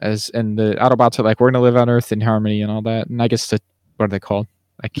world, and the Autobots are like, we're gonna live on Earth in harmony and all that. And I guess what are they called?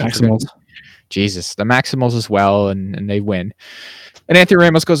 Maximals. Jesus, the Maximals as well, and they win. And Anthony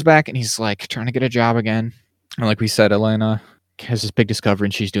Ramos goes back and he's like trying to get a job again. And like we said, Elena has this big discovery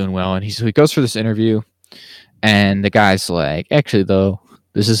and she's doing well. And he goes for this interview, and the guy's like, actually though,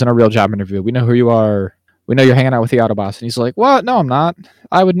 this isn't a real job interview. We know who you are. We know you're hanging out with the Autobots. And he's like, what? No, I'm not.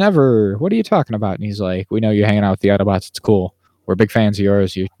 I would never. What are you talking about? And he's like, we know you're hanging out with the Autobots. It's cool. we're big fans of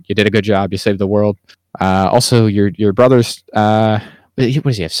yours. You did a good job. You saved the world. Also, your brother's what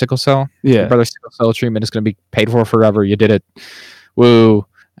does he have? Sickle cell. Yeah. Your brother's sickle cell treatment is going to be paid for forever. You did it. Woo.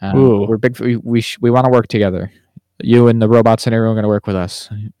 Woo. We're big. We want to work together. You and the robots and everyone are going to work with us.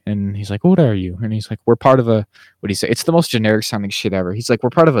 And he's like, what are you? And he's like, we're part of a, what do you say? It's the most generic sounding shit ever. He's like, we're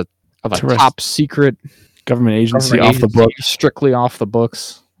part of a top secret government agency off the books. Strictly off the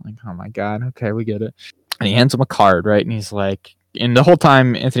books. Like, oh my God. Okay, we get it. And he hands him a card, right? And he's like, and the whole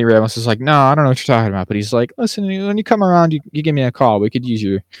time Anthony Ramos is like, no, I don't know what you're talking about. But he's like, listen, when you come around, you give me a call. We could use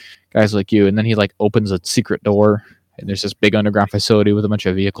you guys like you. And then he like opens a secret door. And there's this big underground facility with a bunch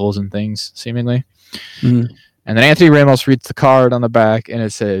of vehicles and things, seemingly. Mm-hmm. And then Anthony Ramos reads the card on the back, and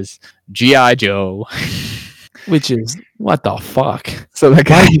it says G.I. Joe. Which is, what the fuck? So the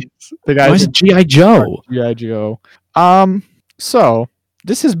guy why is it G.I. Joe? G.I. Joe. So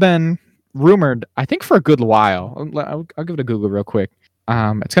this has been rumored, I think, for a good while. I'll give it a Google real quick.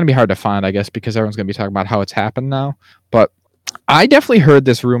 It's going to be hard to find, I guess, because everyone's going to be talking about how it's happened now. But I definitely heard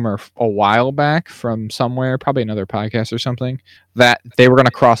this rumor a while back from somewhere, probably another podcast or something, that they were going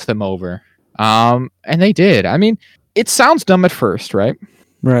to cross them over. And they did. I mean, it sounds dumb at first, right?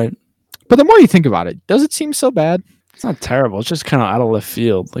 Right. But the more you think about it, does it seem so bad? It's not terrible. It's just kind of out of left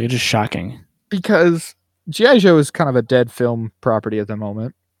field. Like, it's just shocking. Because G.I. Joe is kind of a dead film property at the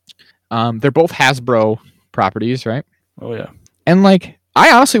moment. They're both Hasbro properties, right? Oh, yeah. And, like,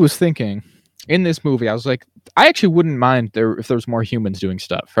 I honestly was thinking, in this movie, I was like, I actually wouldn't mind if there was more humans doing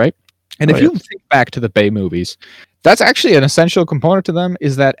stuff, right? And if you think back to the Bay movies, that's actually an essential component to them,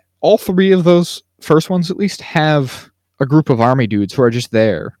 is that all three of those first ones at least have a group of army dudes who are just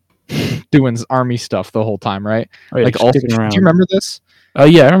there doing army stuff the whole time, right? Oh, yeah, like, do you remember this? Oh,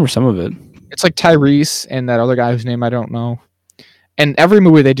 yeah, I remember some of it. It's like Tyrese and that other guy whose name I don't know. And every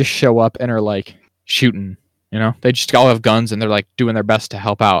movie they just show up and are like shooting, you know? They just all have guns and they're like doing their best to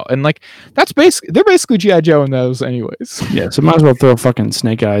help out. And like they're basically G.I. Joe in those anyways. Yeah, so might as well throw fucking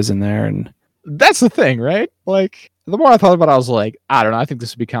Snake Eyes in there. And that's the thing, right? Like, the more I thought about it, I was like, I don't know, I think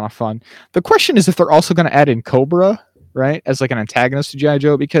this would be kind of fun. The question is if they're also going to add in Cobra, right, as like an antagonist to G.I.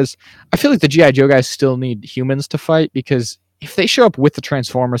 Joe, because I feel like the G.I. Joe guys still need humans to fight, because if they show up with the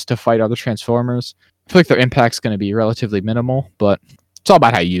Transformers to fight other Transformers, I feel like their impact's going to be relatively minimal, but it's all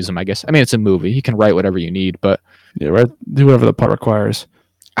about how you use them, I guess. I mean, it's a movie. You can write whatever you need, but yeah, right, do whatever the part requires.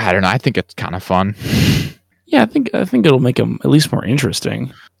 I don't know. I think it's kind of fun. Yeah, I think it'll make them at least more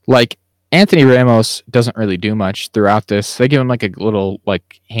interesting. Like, Anthony Ramos doesn't really do much throughout this. They give him like a little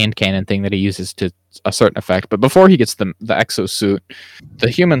like hand cannon thing that he uses to a certain effect. But before he gets the exosuit, the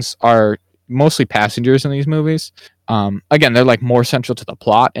humans are mostly passengers in these movies. Again, they're like more central to the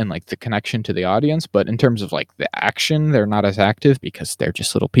plot and like the connection to the audience. But in terms of like the action, they're not as active because they're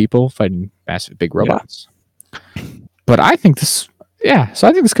just little people fighting massive big robots. Yeah. But I think this, so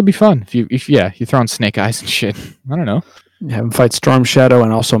I think this could be fun. If you throw in Snake Eyes and shit. I don't know. Have him fight Storm Shadow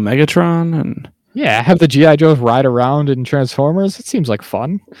and also Megatron, and have the G.I. Joes ride around in Transformers. It seems like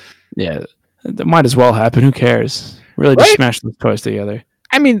fun. Yeah, that might as well happen. Who cares? Really, just smash those toys together.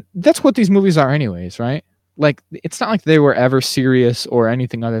 I mean, that's what these movies are, anyways, right? Like, it's not like they were ever serious or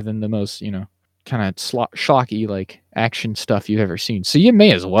anything other than the most, kind of schlocky like action stuff you've ever seen. So you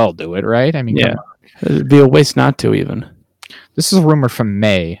may as well do it, right? I mean, yeah, it'd be a waste not to even. This is a rumor from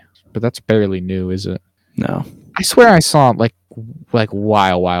May, but that's barely new, is it? No. I swear I saw it like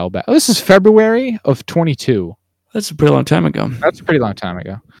while back. Oh, this is February of 22. That's a pretty long time ago. That's a pretty long time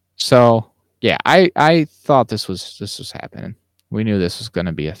ago. So yeah, I thought this was happening. We knew this was going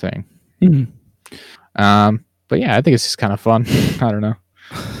to be a thing. Mm-hmm. But yeah, I think it's just kind of fun. I don't know.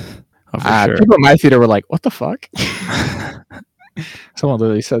 Oh, sure. People in my theater were like, "What the fuck?" Someone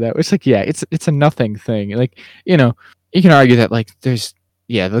literally said that. It's like, yeah, it's a nothing thing. Like, you can argue that like there's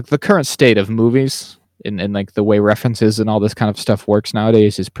the current state of movies. And like the way references and all this kind of stuff works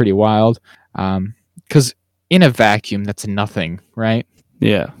nowadays is pretty wild. Because in a vacuum, that's nothing, right?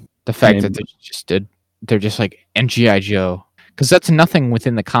 Yeah. The fact that they're just like G.I. Joe, because that's nothing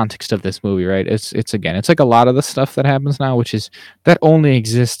within the context of this movie, right? It's like a lot of the stuff that happens now, which is that only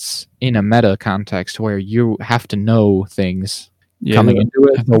exists in a meta context where you have to know things coming into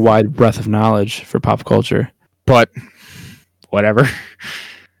it. Have a wide breadth of knowledge for pop culture, but whatever.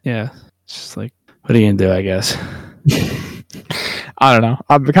 Yeah, it's just like. What are you gonna do? I guess. I don't know.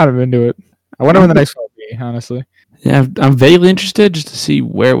 I'm kind of into it. I wonder when the next one will be. Honestly. Yeah, I'm vaguely interested just to see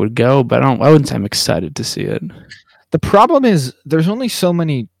where it would go, but I wouldn't say I'm excited to see it. The problem is there's only so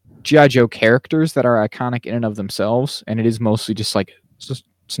many G.I. Joe characters that are iconic in and of themselves, and it is mostly just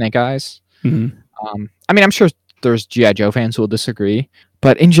Snake Eyes. Mm-hmm. I mean, I'm sure there's G.I. Joe fans who will disagree,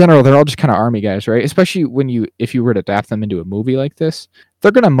 But in general, they're all just kind of army guys, right? Especially if you were to adapt them into a movie like this,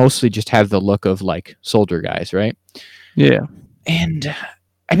 they're gonna mostly just have the look of like soldier guys, right? Yeah. And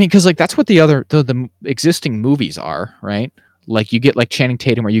I mean, because like that's what the existing movies are, right? Like you get like Channing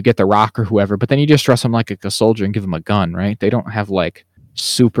Tatum or you get The Rock or whoever, but then you just dress them like a soldier and give them a gun, right? They don't have like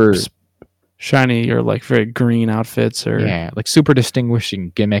super shiny or like very green outfits or like super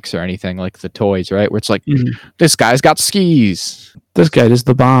distinguishing gimmicks or anything like the toys, right? Where it's like this guy's got skis, this guy does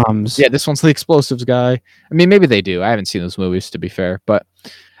the bombs. Yeah, this one's the explosives guy. I mean, maybe they do. I haven't seen those movies to be fair, but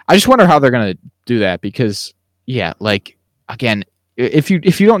I just wonder how they're gonna do that because like again, if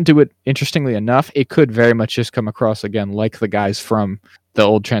you don't do it interestingly enough, it could very much just come across again like the guys from the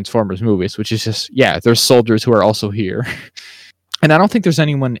old Transformers movies, which is just there's soldiers who are also here. And I don't think there's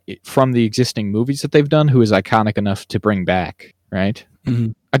anyone from the existing movies that they've done who is iconic enough to bring back, right?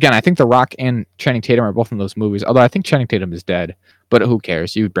 Mm-hmm. Again, I think The Rock and Channing Tatum are both from those movies, although I think Channing Tatum is dead. But who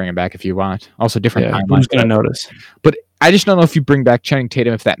cares? You bring him back if you want. Also, different timeline. Who's going to notice? But I just don't know if you bring back Channing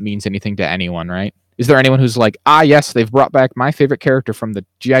Tatum if that means anything to anyone, right? Is there anyone who's like, yes, they've brought back my favorite character from the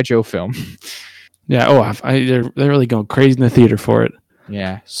G.I. Joe film? Yeah, they're really going crazy in the theater for it.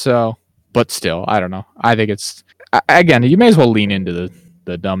 Yeah, so, but still, I don't know. I think it's... Again, you may as well lean into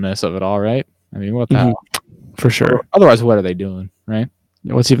the dumbness of it all, right? I mean, what the hell? For sure. Otherwise, what are they doing, right?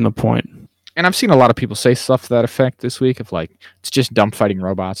 What's even the point? And I've seen a lot of people say stuff to that effect this week of like, it's just dumb fighting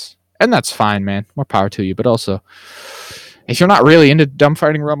robots. And that's fine, man. More power to you. But also, if you're not really into dumb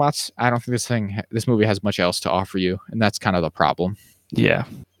fighting robots, I don't think this movie has much else to offer you. And that's kind of the problem. Yeah.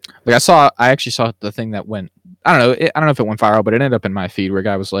 Like I actually saw the thing that went, I don't know if it went viral, but it ended up in my feed where a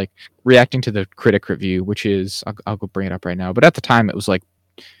guy was like reacting to the critic review, which is, I'll go bring it up right now. But at the time it was like,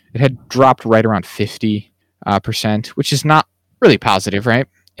 it had dropped right around 50%, which is not really positive, right?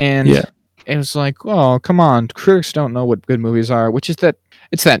 And it was like, oh, come on. Critics don't know what good movies are, which is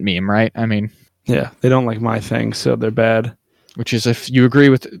it's that meme, right? I mean, yeah, they don't like my thing, so they're bad. Which is if you agree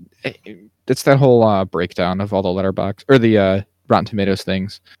with, it's that whole breakdown of all the Letterboxd or the Rotten Tomatoes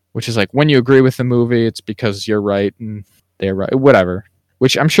things, which is like when you agree with the movie, it's because you're right and they're right, whatever.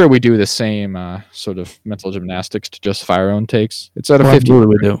 Which I'm sure we do the same sort of mental gymnastics to justify our own takes. It's at a 50,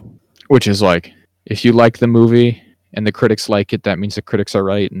 we do. Which is like, if you like the movie and the critics like it, that means the critics are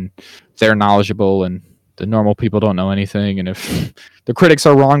right and they're knowledgeable and the normal people don't know anything. And if the critics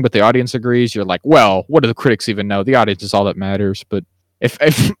are wrong but the audience agrees, you're like, well, what do the critics even know? The audience is all that matters. But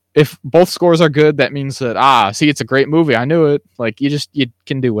if both scores are good, that means that see, it's a great movie. I knew it. Like you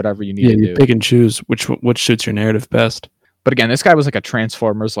can do whatever you need to do. You pick and choose which suits your narrative best. But again, this guy was like a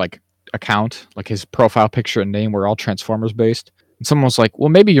Transformers account, like his profile picture and name were all Transformers based. And someone was like, well,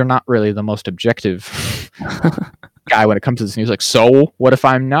 maybe you're not really the most objective guy when it comes to this. And he's like, so what if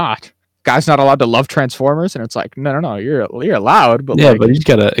I'm not? Guy's not allowed to love Transformers? And it's like, no, you're allowed. But but you just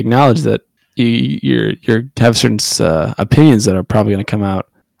gotta acknowledge that you have certain opinions that are probably gonna come out.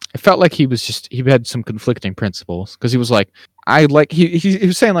 It felt like he had some conflicting principles because he was like, he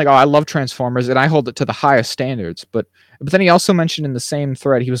was saying like, oh, I love Transformers and I hold it to the highest standards. But then he also mentioned in the same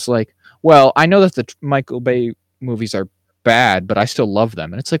thread, he was like, well, I know that the Michael Bay movies are bad, but I still love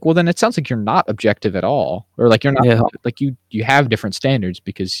them. And it's like, well, then it sounds like you're not objective at all. Or like you're not like you have different standards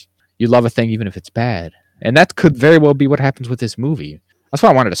because you love a thing even if it's bad. And that could very well be what happens with this movie. That's what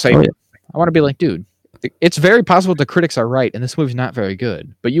I wanted to say. I want to be like, dude, it's very possible the critics are right and this movie's not very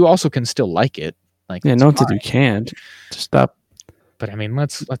good, but you also can still like it. Like, no one said you can't. Just stop. But I mean,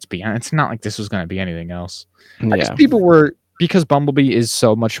 let's be honest. It's not like this was going to be anything else. I guess people were, because Bumblebee is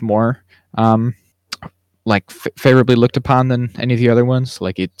so much more favorably looked upon than any of the other ones.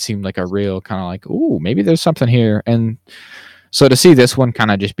 Like it seemed like a real kind of like, ooh, maybe there's something here. And so to see this one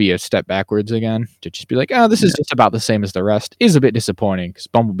kind of just be a step backwards again, to just be like, oh, this is just about the same as the rest, is a bit disappointing because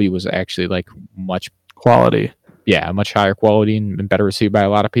Bumblebee was actually like much quality. Yeah, much higher quality and better received by a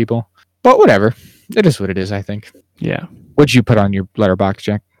lot of people. But whatever. It is what it is, I think. Yeah. What'd you put on your Letterboxd,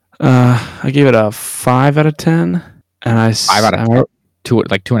 Jack? I gave it a 5 out of 10. And 5 out of 10?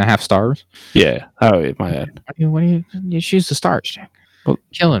 2.5 stars? Yeah. Oh, my bad. What do you choose the stars, Jack? Well,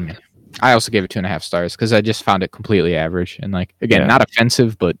 killing me. I also gave it 2.5 stars because I just found it completely average and like again, not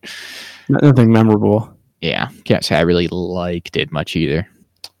offensive, but nothing memorable. Yeah, can't say I really liked it much either.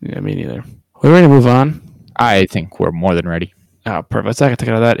 Yeah, me neither. We're ready to move on. I think we're more than ready. Oh, perfect. So I can take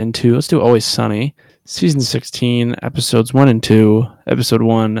out of that into let's do Always Sunny, season 16, episodes 1 and 2. Episode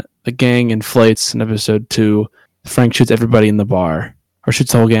 1, the gang inflates, and episode 2, Frank shoots everybody in the bar, or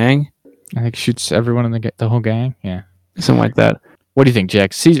shoots the whole gang. I think shoots everyone in the whole gang. Yeah, something like that. What do you think,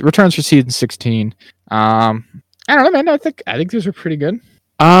 Jack? Returns for season 16. I don't know, man. I think these are pretty good.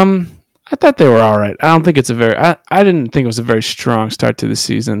 I I thought they were all right. I don't think it's a very. I didn't think it was a very strong start to the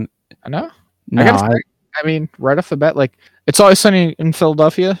season. I know. No, I gotta say, I mean, right off the bat, like It's Always Sunny in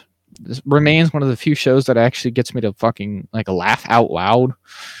Philadelphia. This remains one of the few shows that actually gets me to fucking like laugh out loud.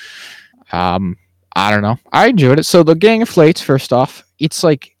 I don't know. I enjoyed it. So the gang inflates. First off, it's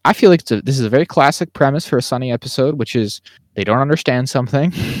like I feel like this is a very classic premise for a Sunny episode, which is they don't understand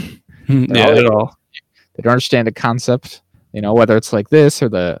something. at all. They don't understand a concept. You know, whether it's like this or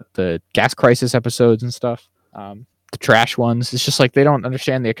the gas crisis episodes and stuff. The trash ones. It's just like they don't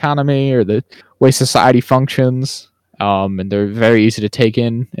understand the economy or the way society functions. And they're very easy to take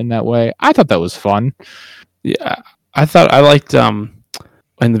in that way. I thought that was fun. Yeah, I thought I liked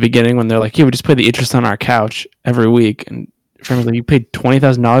in the beginning when they're like, "Yeah, we just pay the interest on our couch every week," and from like, you paid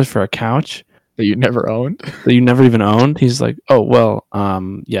 $20,000 for a couch That you never owned. that you never even owned. He's like, "Oh well,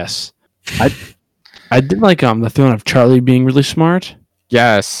 yes." I did like the feeling of Charlie being really smart.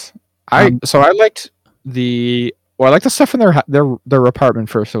 Yes. I liked the stuff in their apartment.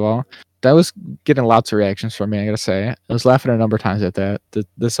 First of all, that was getting lots of reactions from me. I gotta say, I was laughing a number of times at that.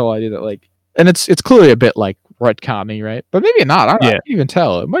 This whole idea that like, and it's clearly a bit like retconny, right? But maybe not. I can't even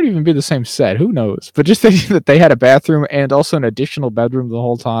tell. It might even be the same set. Who knows? But just thinking that they had a bathroom and also an additional bedroom the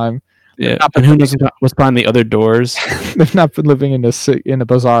whole time. Yeah, and who knows what's behind the other doors? They've not been living in a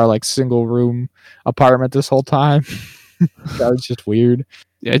bizarre like single room apartment this whole time. That was just weird.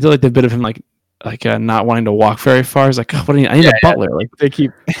 Yeah, I did like the bit of him like not wanting to walk very far. He's like, "Oh, what do you, I need a butler." Like he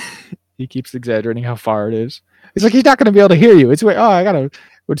keeps exaggerating how far it is. He's like, he's not going to be able to hear you. It's like,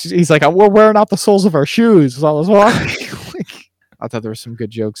 he's like, we're wearing out the soles of our shoes as I was walking. I thought there were some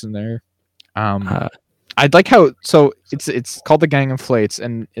good jokes in there. I'd like how it's called The Gang Inflates,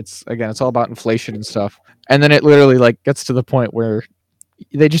 and it's all about inflation and stuff. And then it literally like gets to the point where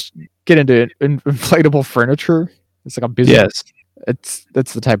they just get into inflatable furniture. It's like a business. Yes.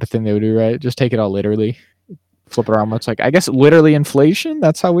 That's the type of thing they would do, right? Just take it all literally. Flip it around. It's like, I guess literally inflation.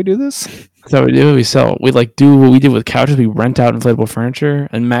 That's how we do this. That's how we do. We like do what we did with couches. We rent out inflatable furniture.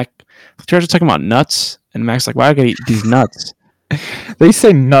 And Mac, George was talking about nuts, and Mac's like, "Why I gotta eat these nuts?" They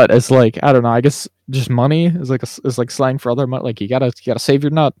say nut as like, I don't know. I guess just money is like slang for other money. Like you gotta save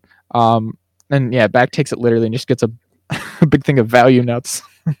your nut. And yeah, Back takes it literally and just gets a big thing of value nuts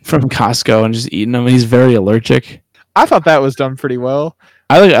from Costco and just eating them. And he's very allergic. I thought that was done pretty well.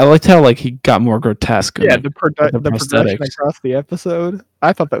 I liked how like he got more grotesque. Yeah, the progression across the episode.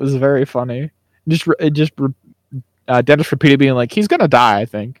 I thought that was very funny. Dennis repeated being like, "He's gonna die." I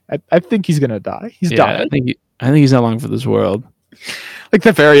think he's gonna die. He's dying. I think he's not long for this world. Like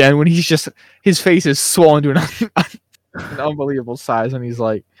the very end when his face is swollen to an unbelievable size, and he's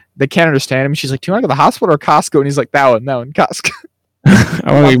like, they can't understand him. She's like, "Do you want to go to the hospital or Costco?" And he's like, "That one, Costco."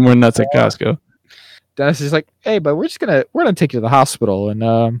 I want to eat more nuts at Costco. Dennis is like, "Hey, but we're gonna take you to the hospital,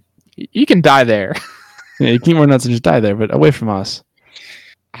 and you can die there." Yeah, you can eat more nuts and just die there, but away from us.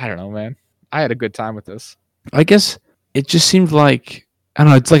 I don't know, man. I had a good time with this. I guess it just seemed like, I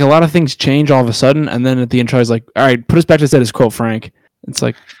don't know, it's like a lot of things change all of a sudden, and then at the intro, he's like, "All right, put us back to status quo, Frank." It's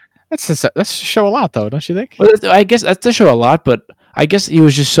like that's show a lot, though, don't you think? Well, I guess that's to show a lot, but I guess he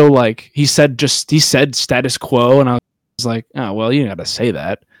was just so like he said status quo, and I was like, "Oh well, you gotta say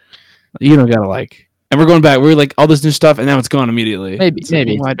that. You don't gotta like." And we're going back. We're like all this new stuff, and now it's gone immediately. Maybe it's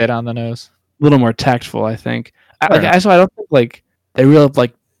a bit on the nose. A little more tactful, I think. I don't think like they really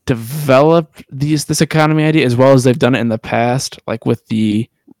like developed this economy idea as well as they've done it in the past, like with the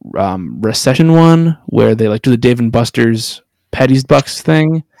recession one where they like do the Dave and Buster's Petty's Bucks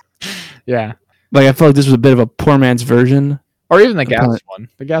thing. Yeah, like I feel like this was a bit of a poor man's version, or even the gas one.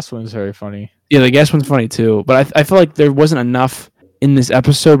 The gas one is very funny. Yeah, the gas one's funny too, but I feel like there wasn't enough in this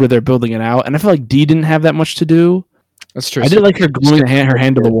episode where they're building it out, and I feel like Dee didn't have that much to do. That's true. I did like her gluing her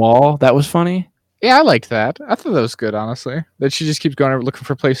hand to the wall. That was funny. Yeah, I liked that. I thought that was good, honestly. That she just keeps going looking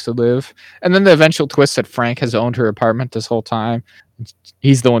for a place to live. And then the eventual twist that Frank has owned her apartment this whole time.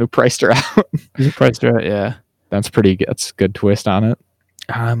 He's the one who priced her out. He priced her out, yeah. That's pretty good. That's a good twist on it.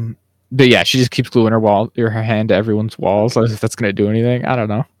 But yeah, she just keeps gluing her hand to everyone's walls as if that's going to do anything. I don't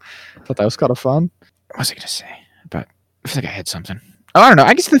know. I thought that was kind of fun. What was I going to say? But I feel like I had something. Oh, I don't know.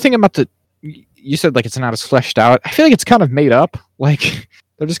 I guess the thing about you said like it's not as fleshed out. I feel like it's kind of made up. Like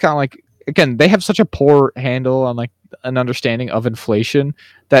they're just kind of like, again, they have such a poor handle on like an understanding of inflation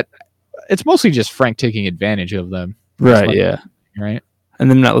that it's mostly just Frank taking advantage of them. Right. Like, yeah. Right. And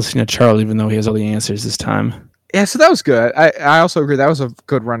then not listening to Charlie, even though he has all the answers this time. Yeah. So that was good. I also agree. That was a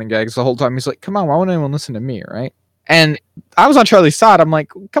good running gag. The whole time he's like, "Come on, why won't anyone listen to me?" Right. And I was on Charlie's side. I'm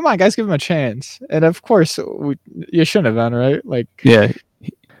like, "Come on, guys, give him a chance." And of course, you shouldn't have done, right? Like, yeah.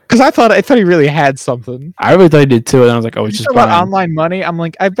 Because I thought he really had something. I really thought he did too, and I was like, oh, it's just about buying. online money. I'm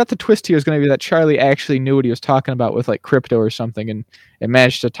like, I bet the twist here is going to be that Charlie actually knew what he was talking about with like crypto or something, and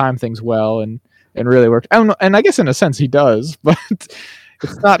managed to time things well and really worked. I don't know, and I guess in a sense he does, but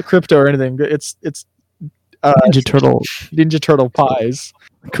it's not crypto or anything. It's Ninja Turtle pies,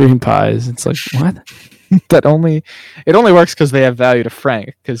 cream pies. It's like what? It only works because they have value to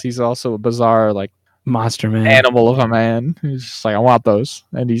Frank, because he's also a bizarre like monster man, animal of a man. He's just like, I want those,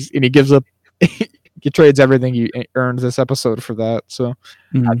 and he gives up. He trades everything he earned this episode for that. So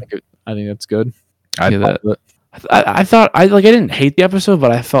I think that's good. I thought I didn't hate the episode,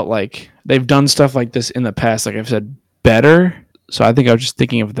 but I felt like they've done stuff like this in the past, like I've said, better. So I think I was just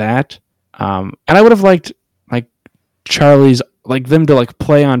thinking of that. And I would have liked like Charlie's, like them to like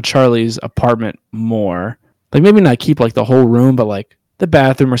play on Charlie's apartment more. Like maybe not keep like the whole room, but like the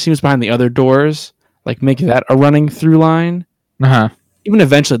bathroom or see what's behind the other doors. Like make that a running through line. Even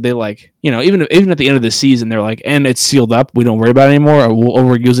eventually they like, even at the end of the season, they're like, and it's sealed up. We don't worry about it anymore, or we'll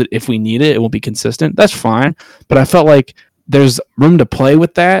overuse it if we need it. It won't be consistent. That's fine. But I felt like there's room to play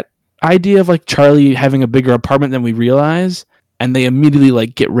with that idea of like Charlie having a bigger apartment than we realize, and they immediately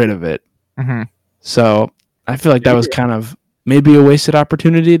like get rid of it. So I feel like that was kind of maybe a wasted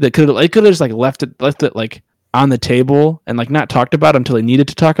opportunity. That could have just like left it like on the table and like not talked about until they needed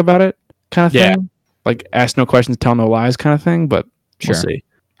to talk about it, kind of thing. Like ask no questions, tell no lies, kind of thing. But we'll see.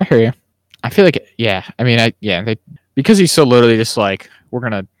 I hear you. I feel like because he's so literally just like, we're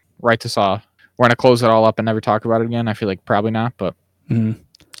gonna write this off, we're gonna close it all up and never talk about it again. I feel like probably not, but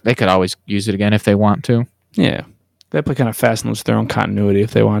they could always use it again if they want to. Yeah, they play kind of fast and loose their own continuity if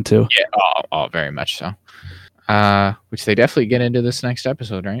they want to. Yeah, oh, very much so. Which they definitely get into this next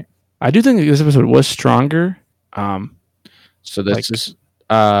episode, right? I do think this episode was stronger. So this is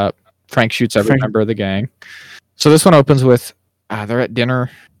Frank shoots every member of the gang. So this one opens with they're at dinner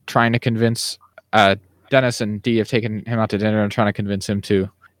trying to convince Dennis and Dee have taken him out to dinner and trying to convince him to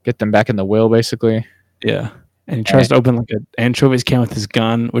get them back in the will, basically. Yeah. And he tries to open like an anchovies can with his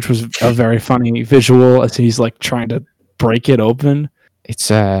gun, which was a very funny visual as he's like trying to break it open.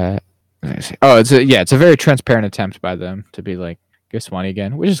 It's a very transparent attempt by them to be like, guess money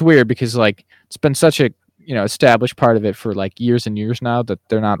again, which is weird because like it's been such a established part of it for like years and years now that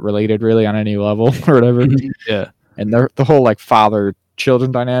they're not related really on any level or whatever. Yeah. And the whole like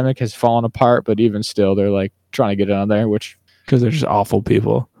father-children dynamic has fallen apart, but even still they're like trying to get it on there, which because they're just awful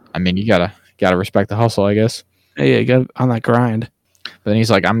people. I mean, you gotta respect the hustle, I guess. Yeah, you got on that grind. But then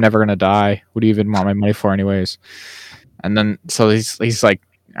he's like, I'm never gonna die. What do you even want my money for anyways? And then so he's like,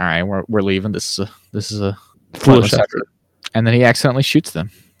 all right, we're leaving. This is a foolish effort. And then he accidentally shoots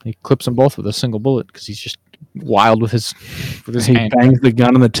them. He clips them both with a single bullet because he's just wild with his hand. Bangs the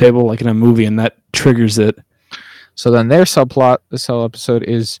gun on the table like in a movie, and that triggers it. So then their subplot this whole episode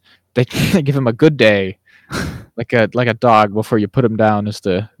is they give him a good day, like a dog before you put him down is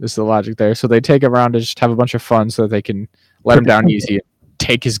the logic there. So they take him around to just have a bunch of fun so that they can let him down easy and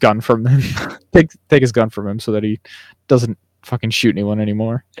take his gun from him. take his gun from him so that he doesn't fucking shoot anyone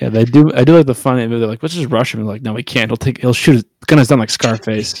anymore. Yeah, they do. I do like the fun. They're like, let's just rush him. Like, no, we can't. He'll shoot. His gun is done like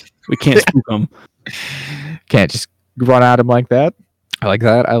Scarface. We can't spook him. Can't just run at him like that. I like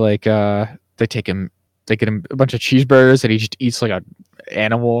that. I like they get him a bunch of cheeseburgers that he just eats like an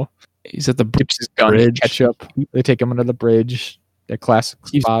animal. He's at the dips his gun in ketchup. They take him under the bridge. Their classic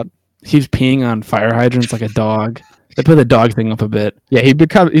spot. He's peeing on fire hydrants like a dog. They put the dog thing up a bit. Yeah,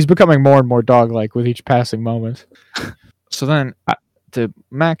 he's becoming more and more dog-like with each passing moment. So then the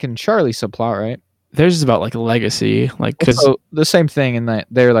Mac and Charlie subplot, right? Theirs is about like legacy, like because the same thing in that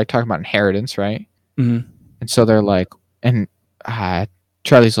they're like talking about inheritance, right? Mm-hmm. And so they're like, and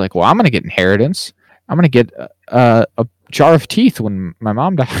Charlie's like, well, I'm gonna get inheritance. I'm gonna get a jar of teeth when my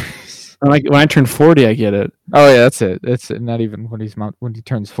mom dies. Like when I turn 40, I get it. Oh yeah, that's it. That's it. Not even when he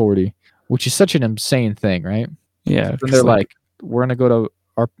turns 40, which is such an insane thing, right? Yeah. And they're like, we're gonna go to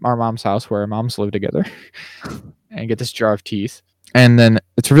our mom's house where our moms live together and get this jar of teeth. And then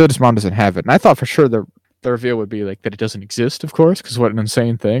it's revealed his mom doesn't have it. And I thought for sure the reveal would be like that it doesn't exist, of course, because what an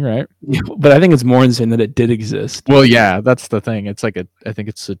insane thing, right? Yeah, but I think it's more insane that it did exist. Well, yeah, that's the thing. It's like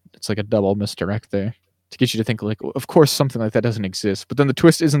it's like a double misdirect there to get you to think like, of course, something like that doesn't exist. But then the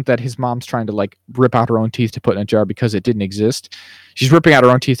twist isn't that his mom's trying to like rip out her own teeth to put in a jar because it didn't exist. She's ripping out her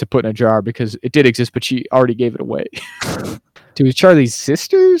own teeth to put in a jar because it did exist, but she already gave it away to Charlie's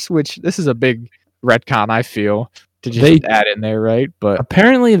sisters. Which this is a big retcon, I feel, to just add in there, right? But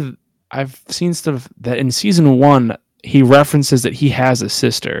apparently, I've seen stuff that in season 1 he references that he has a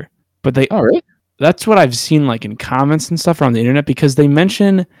sister, but really? That's what I've seen like in comments and stuff on the internet because they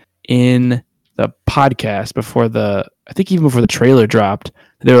mention in the podcast before even before the trailer dropped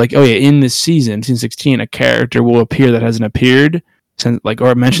They're like, oh yeah, in this season 16, a character will appear that hasn't appeared since, like,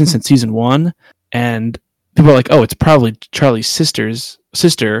 or mentioned since season 1, and people are like, oh, it's probably Charlie's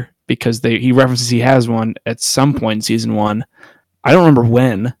sister because he references he has one at some point in season 1. I don't remember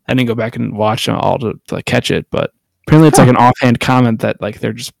when. I didn't go back and watch them all to like, catch it, but apparently it's like an offhand comment that like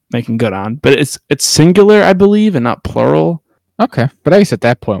they're just making good on. But it's singular, I believe, and not plural. Okay, but I guess at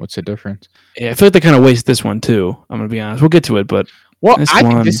that point, what's the difference? Yeah, I feel like they kind of waste this one too. I'm gonna be honest. We'll get to it, but I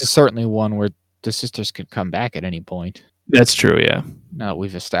think this is certainly one where the sisters could come back at any point. That's true. Yeah. Now that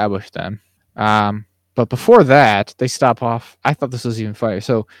we've established them. But before that, they stop off. I thought this was even funnier.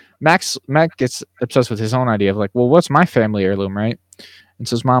 So Mac gets obsessed with his own idea of like, well, what's my family heirloom, right? And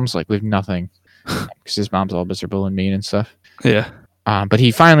so his mom's like, we have nothing, because his mom's all miserable and mean and stuff. Yeah. But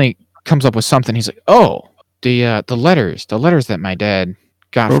he finally comes up with something. He's like, oh, the letters that my dad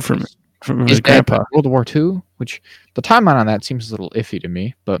got from his his grandpa. World War II, which the timeline on that seems a little iffy to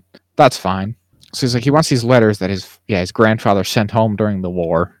me, but that's fine. So he's like, he wants these letters that his grandfather sent home during the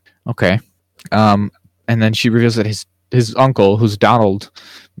war. Okay. And then she reveals that his uncle, who's Donald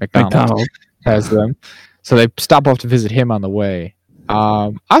McDonald, has them. So they stop off to visit him on the way.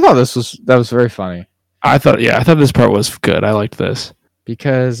 I thought that was very funny. I thought this part was good. I liked this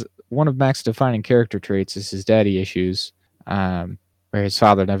because one of Mac's defining character traits is his daddy issues, where his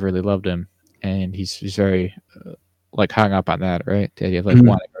father never really loved him, and he's very like hung up on that, right? The idea of like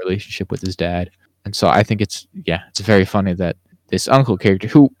wanting a relationship with his dad. And so I think it's very funny that this uncle character,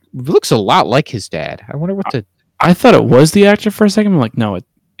 who looks a lot like his dad. I wonder what I thought it was the actor for a second. I'm like, no, I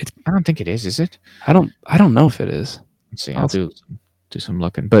don't think it is. Is it? I don't know if it is. Let's see. I'll do some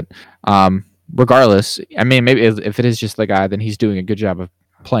looking. But regardless, I mean, maybe if it is just the guy, then he's doing a good job of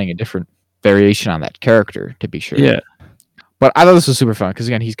playing a different variation on that character, to be sure. Yeah. But I thought this was super fun because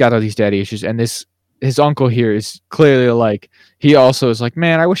again, he's got all these daddy issues, and his uncle here is clearly like, he also is like,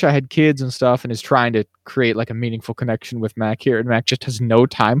 man, I wish I had kids and stuff, and is trying to create like a meaningful connection with Mac here, and Mac just has no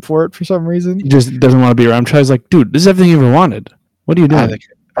time for it for some reason. He just doesn't want to be around. Charlie's like, dude, this is everything you ever wanted. What are you doing?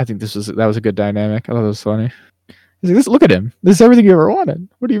 I think that was a good dynamic. I thought it was funny. He's like, look at him. This is everything you ever wanted.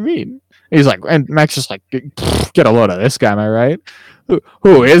 What do you mean? And he's like, and Mac's just like, get a load of this guy, am I right?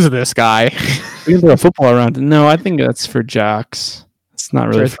 Who is this guy? We can throw a football around. No, I think that's for jocks. It's not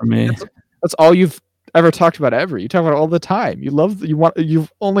really for me. That's all you've ever talked about ever. You talk about it all the time.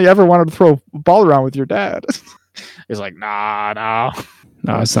 You've only ever wanted to throw a ball around with your dad. He's like, no,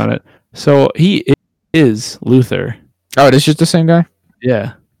 it's not it. So he is Luther. Oh, it is just the same guy?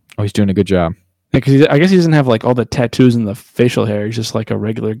 Yeah. Oh, he's doing a good job. Because I guess he doesn't have like all the tattoos and the facial hair. He's just like a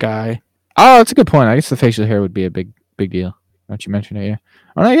regular guy. Oh, that's a good point. I guess the facial hair would be a big deal. Don't you mention it? Yeah.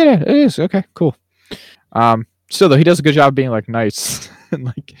 Oh, no, yeah, it is. Okay, cool. Still though, he does a good job being like nice and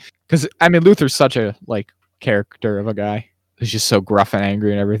like, because I mean, Luther's such a like character of a guy who's just so gruff and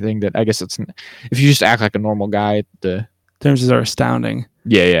angry and everything that I guess if you just act like a normal guy, the differences are astounding.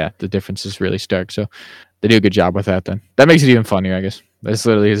 Yeah, the difference is really stark. So they do a good job with that. Then that makes it even funnier, I guess. That's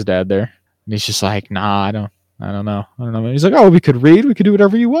literally his dad there, and he's just like, nah, I don't know. And he's like, oh, we could read, we could do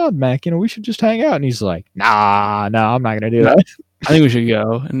whatever you want, Mac. We should just hang out. And he's like, nah, no, I'm not gonna do that. I think we should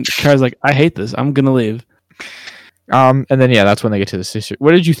go. And Kara's like, I hate this. I'm gonna leave. And then that's when they get to the sisters.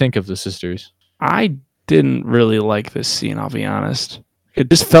 What did you think of the sisters? I didn't really like this scene. I'll be honest. It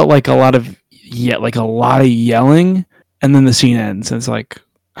just felt like a lot of yelling, and then the scene ends. And it's like,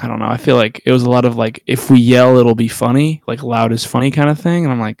 I don't know. I feel like it was a lot of like, if we yell, it'll be funny, like loud is funny kind of thing.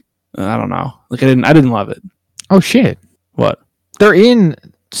 And I'm like, I don't know. Like I didn't love it. Oh shit! What? They're in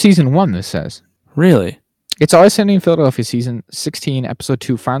season 1. This says. Really? It's Always Sunny in Philadelphia, season 16, episode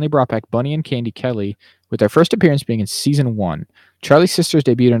 2. Finally brought back Bunny and Candy Kelly, with their first appearance being in season 1. Charlie's sisters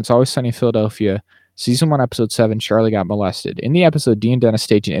debuted in It's Always Sunny in Philadelphia, season 1, episode 7. Charlie got molested. In the episode, Dean Dennis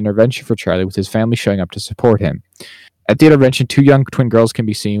staged an intervention for Charlie, with his family showing up to support him. At the intervention, 2 young twin girls can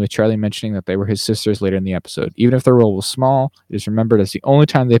be seen, with Charlie mentioning that they were his sisters later in the episode. Even if their role was small, it is remembered as the only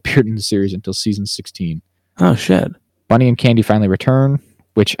time they appeared in the series until season 16. Oh shit! Bunny and Candy finally return,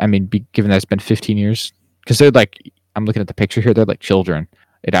 which I mean, given that it's been 15 years. Because they're like, I'm looking at the picture here, they're like children.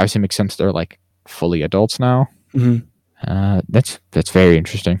 It obviously makes sense they're like fully adults now. Mm-hmm. That's very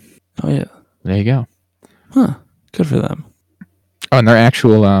interesting. Oh yeah. There you go. Huh. Good for them. Oh, and they're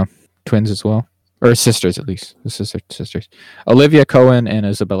actual twins as well. Or sisters, at least. The sisters. Olivia Cohen and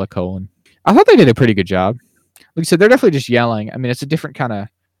Isabella Cohen. I thought they did a pretty good job. Like I said, they're definitely just yelling. I mean, it's a different kind of...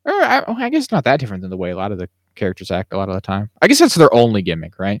 I guess it's not that different than the way a lot of the characters act a lot of the time. I guess that's their only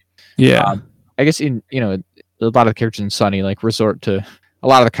gimmick, right? Yeah. I guess a lot of the characters in Sunny like resort to a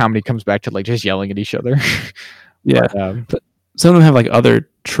lot of the comedy comes back to like just yelling at each other. Yeah, but some of them have like other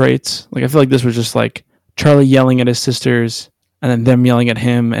traits. Like I feel like this was just like Charlie yelling at his sisters, and then them yelling at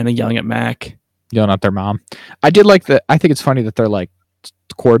him and yelling at Mac. Yelling at their mom. I did like that. I think it's funny that they're like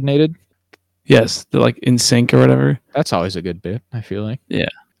coordinated. Yes, they're like in sync or whatever. That's always a good bit, I feel like. Yeah.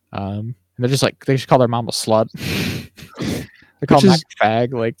 And they're just like, they just call their mom a slut. They call Mac a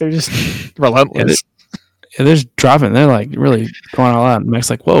fag. Like, they're just relentless. Yeah, they're just dropping. They're like really going all out. Mac's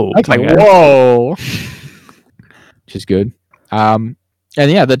like, whoa. Mac's like, whoa. Which is good. And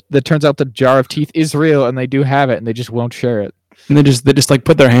yeah, that turns out the jar of teeth is real, and they do have it, and they just won't share it. And they just like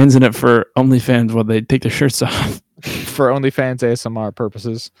put their hands in it for OnlyFans while they take their shirts off. For OnlyFans ASMR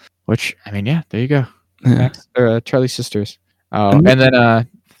purposes. Which, I mean, yeah, there you go. Yeah. Max, Charlie's sisters. And then the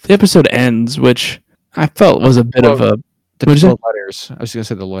episode ends, which I felt was a bit of a... The letters. I was going to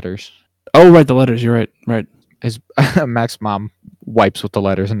say the letters. Oh, right, the letters. You're right. His Mac's mom wipes with the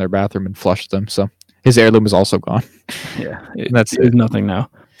letters in their bathroom and flushed them, so his heirloom is also gone. Yeah, that's it. Nothing now.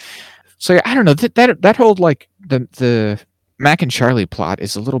 So yeah, I don't know, that whole like the Mac and Charlie plot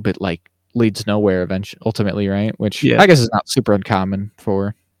is a little bit like leads nowhere ultimately, right? Which I guess is not super uncommon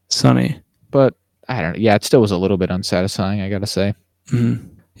for Sonny, but I don't know. Yeah, it still was a little bit unsatisfying, I gotta say. Mm-hmm.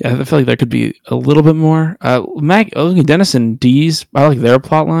 Yeah, I feel like there could be a little bit more. Dennis and Dee's, I like their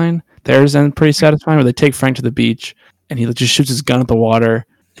plot line. Theirs end pretty satisfying, where they take Frank to the beach and he just shoots his gun at the water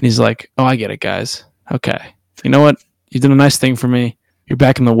and he's like, "Oh, I get it, guys. Okay, you know what? You did a nice thing for me. You're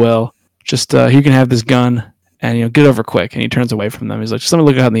back in the will. Just you can have this gun and get over quick." And he turns away from them. He's like, "Just let me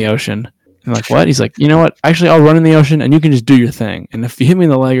look out in the ocean." And like, what? He's like, "You know what? Actually, I'll run in the ocean and you can just do your thing. And if you hit me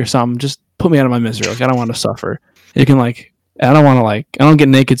in the leg or something, just put me out of my misery. Like, I don't want to suffer. You can like, I don't want to I don't get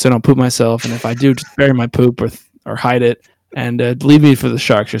naked, so I don't poop myself. And if I do, just bury my poop or hide it and leave me for the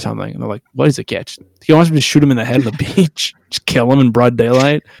sharks or something." And they're like, "What is it, catch? He wants me to shoot him in the head on the beach, just kill him in broad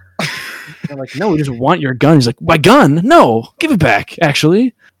daylight." They're like, "No, we just want your gun." He's like, "My gun? No, give it back.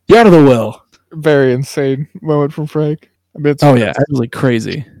 Actually, you're out of the will." Very insane moment from Frank. I mean, it's absolutely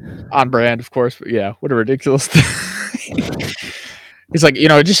crazy. On brand, of course, but yeah, what a ridiculous thing. He's like,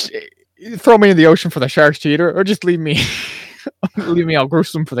 just throw me in the ocean for the sharks to eat, or just leave me. Leave me all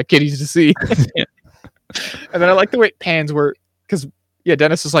gruesome for the kiddies to see. Yeah. And then I like the way it pans because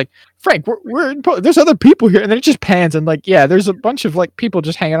Dennis is like, "Frank, there's other people here," and then it just pans and there's a bunch of people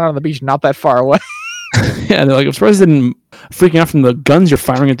just hanging out on the beach not that far away. Yeah, they're like, "I'm surprised they didn't freaking out from the guns you're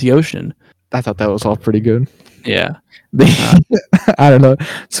firing at the ocean." I thought that was all pretty good. Yeah. I don't know.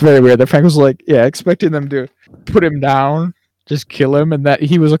 It's very weird that Frank was like, expecting them to put him down, just kill him, and that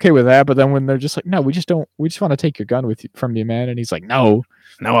he was okay with that. But then when they're just like, "No, we just want to take your gun from you, man," and he's like, "No,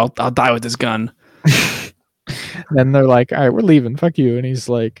 I'll die with this gun." Then they're like, "All right, we're leaving. Fuck you." And he's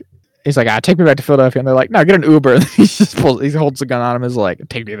like, "Take me back to Philadelphia." And they're like, "No, get an Uber." And he holds the gun on him. Is like,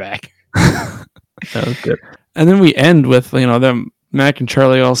 "Take me back." That was good. And then we end with them, Mac and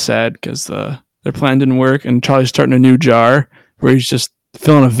Charlie, all sad because their plan didn't work, and Charlie's starting a new jar where he's just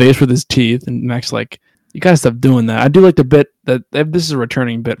filling a vase with his teeth, and Mac's like, "You gotta stop doing that." I do like the bit that this is a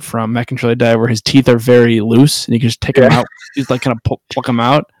returning bit from Mac and Charlie Die, where his teeth are very loose and you can just take them out. He's like kind of pluck them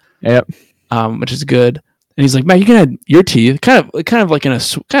out. Yep. Which is good. And he's like, "Mac, you can have your teeth." Kind of like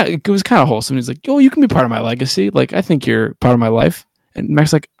it was kind of wholesome. He's like, "Oh, you can be part of my legacy. Like, I think you're part of my life." And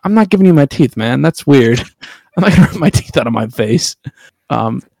Mac's like, "I'm not giving you my teeth, man. That's weird. I'm not gonna rip my teeth out of my face."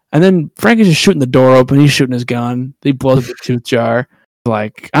 And then Frank is just shooting the door open. He's shooting his gun. He blows up the tooth jar.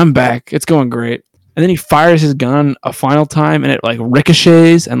 Like, "I'm back. It's going great." And then he fires his gun a final time, and it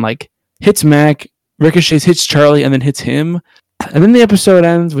ricochets and hits Mac, ricochets, hits Charlie, and then hits him. And then the episode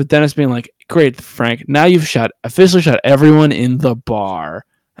ends with Dennis being like, "Great, Frank. Now you've officially shot everyone in the bar."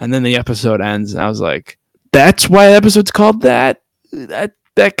 And then the episode ends, and I was like, "That's why the episode's called that."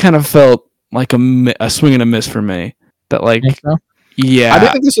 That kind of felt like a swing and a miss for me. That yeah, I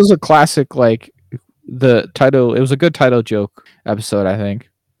think this was a classic. The title, it was a good title joke episode, I think.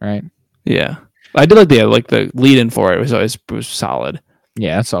 Right? Yeah. I did the lead in for it. It was solid.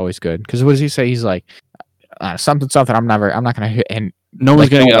 Yeah, that's always good. Because what does he say? He's like, something. I'm not gonna hit, and no one's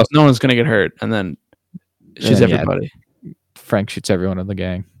gonna get hurt, and then shoots everybody. Frank shoots everyone in the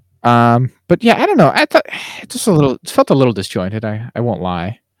gang. But yeah, I don't know. I thought it felt a little disjointed. I won't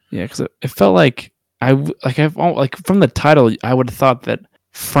lie. Yeah, because it felt like from the title, I would have thought that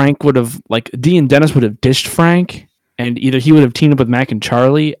Frank would have Dee and Dennis would have dished Frank. And either he would have teamed up with Mac and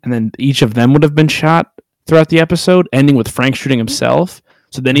Charlie, and then each of them would have been shot throughout the episode, ending with Frank shooting himself.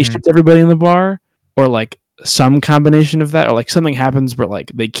 So then he shoots everybody in the bar, or some combination of that, or something happens where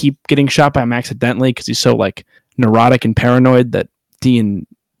they keep getting shot by him accidentally because he's so neurotic and paranoid that Dee and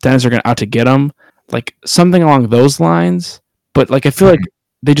Dennis are out to get him, something along those lines. But I feel like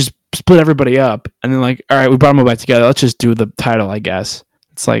they just split everybody up, and then all right, we brought them all back together. Let's just do the title, I guess.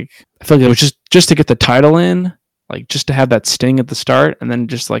 It's I feel like it was just to get the title in. like just to have that sting at the start, and then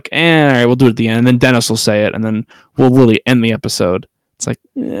just like, all right, we'll do it at the end, and then Dennis will say it, and then we'll really end the episode. It's like,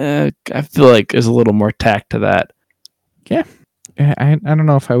 I feel like there's a little more tact to that. Yeah, I don't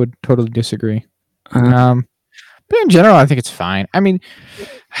know if I would totally disagree. Uh-huh. But in general, I think it's fine. I mean,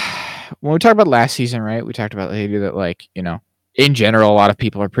 when we talked about last season, right? We talked about the idea that, like, you know, in general, a lot of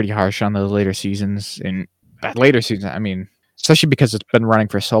people are pretty harsh on those later seasons. And that later season, I mean, especially because it's been running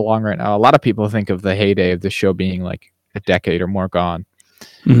for so long right now, a lot of people think of the heyday of the show being like a decade or more gone.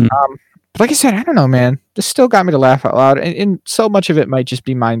 Mhm. But like I said, I don't know, man. This still got me to laugh out loud. And so much of it might just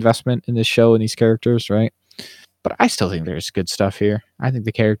be my investment in this show and these characters, right? But I still think there's good stuff here. I think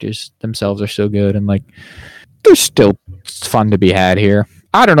the characters themselves are so good, and like there's still fun to be had here.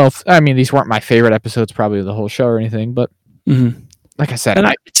 I don't know if, I mean, these weren't my favorite episodes probably of the whole show or anything, but like I said,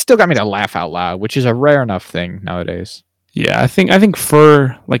 it still got me to laugh out loud, which is a rare enough thing nowadays. Yeah, I think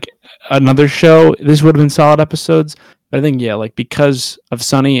for like another show, this would have been solid episodes. But I think, yeah, like because of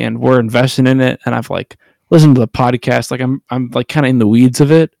Sunny and we're invested in it, and I've like listened to the podcast, like I'm like kind of in the weeds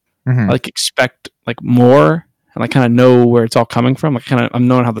of it. Mhm. I like expect like more, and I kind of know where it's all coming from. Like I'm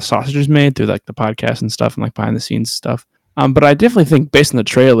knowing how the sausage is made through like the podcast and stuff, and like behind the scenes stuff. But I definitely think based on the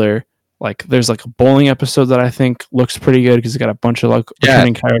trailer, like there's like a bowling episode that I think looks pretty good because it's got a bunch of like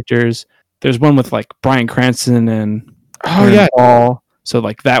returning characters. There's one with like Bryan Cranston and Paul. So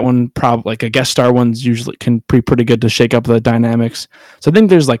like that one, probably like a guest star one's usually can be pretty good to shake up the dynamics. So I think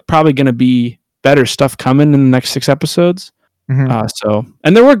there's like probably going to be better stuff coming in the next 6 episodes. So,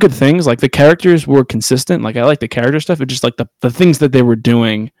 and there were good things, like the characters were consistent. Like I like the character stuff. It just like the things that they were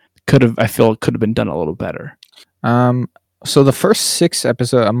doing I feel could have been done a little better. So the first 6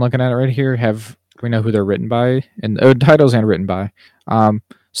 episodes I'm looking at it right here we know who they're written by, and titles and written by.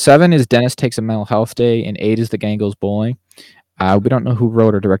 7 is Dennis Takes a Mental Health Day, and 8 is The Gang Goes Bowling. We don't know who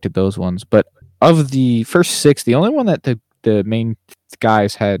wrote or directed those ones, but of the first 6, the only one that the main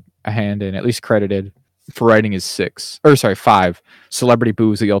guys had a hand in, at least credited for writing, is 5. Celebrity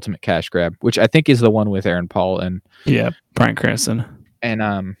Booze: The Ultimate Cash Grab, which I think is the one with Aaron Paul and Bryan Cranston.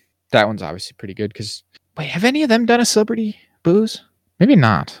 And that one's obviously pretty good because wait, have any of them done a Celebrity Booze? Maybe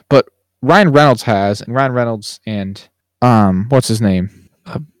not, but Ryan Reynolds has, and Ryan Reynolds and what's his name?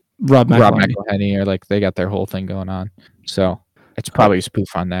 Rob McElhenney are like, they got their whole thing going on, so it's probably a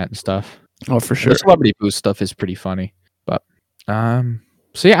spoof on that and stuff. Oh, for sure. The Celebrity Booze stuff is pretty funny, but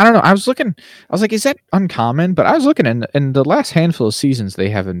so yeah, I don't know. I was like, is that uncommon? But I was looking in the last handful of seasons, they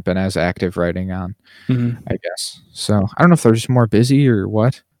haven't been as active writing on, I guess. So I don't know if they're just more busy or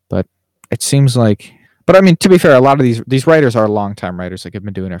what, but it seems like. But I mean, to be fair, a lot of these writers are longtime writers. Like have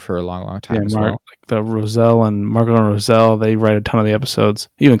been doing it for a long time as well. Like the Roselle and Margot and Roselle, they write a ton of the episodes,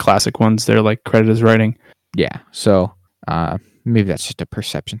 even classic ones. They're like credited as writing. Yeah, so maybe that's just a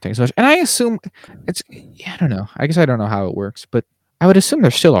perception thing. So, and I assume I don't know. I guess I don't know how it works, but I would assume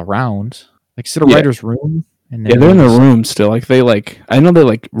they're still around. Like, is it a writer's room? And they're in the room still. Like I know they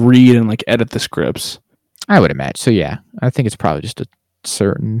like read and like edit the scripts. I would imagine. So yeah, I think it's probably just a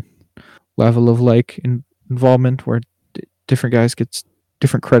certain level of like involvement where different guys get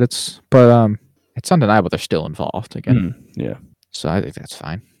different credits, but it's undeniable they're still involved again. Yeah. So I think that's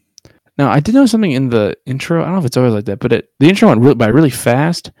fine. Now I did know something in the intro. I don't know if it's always like that, but the intro went by really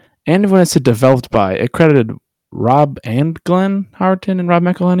fast, and when it said developed by, it credited Rob and Glenn Howerton and Rob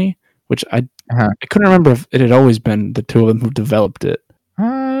McElhenney, which I couldn't remember if it had always been the two of them who developed it.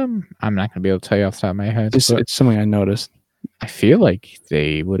 I'm not gonna be able to tell you off the top of my head. It's something I noticed. I feel like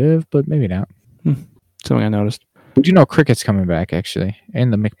they would have, but maybe not. Something I noticed. But you know, Cricket's coming back actually,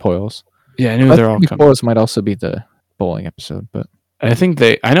 and the McPoyles. Yeah, I knew they're all coming. McPoyles might also be the bowling episode, but I think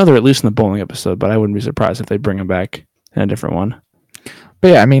I know they're at least in the bowling episode, but I wouldn't be surprised if they bring them back in a different one. But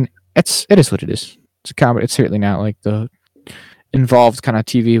yeah, I mean, it is what it is. It's a comedy. It's certainly not like the involved kind of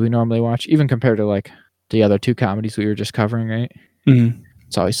TV we normally watch, even compared to like the other 2 comedies we were just covering, right? Mm-hmm.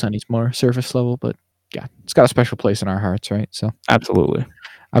 It's Always Sunny's more surface level, but yeah, it's got a special place in our hearts, right? So absolutely.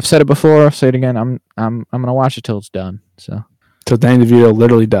 I've said it before. I'll say it again. I'm gonna watch it till it's done. So till Danny DeVito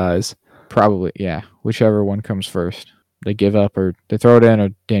literally dies. Probably, yeah. Whichever one comes first, they give up or they throw it in, or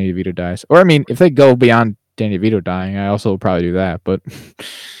Danny DeVito dies. Or I mean, if they go beyond Danny DeVito dying, I also will probably do that. But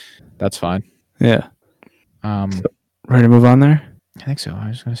that's fine. Yeah. So, ready to move on there? I think so. I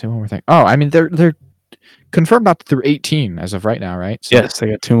was gonna say one more thing. Oh, I mean, they're confirmed up through 18 as of right now, right? So yes, they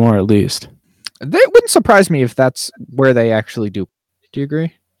got 2 more at least. It wouldn't surprise me if that's where they actually do. Do you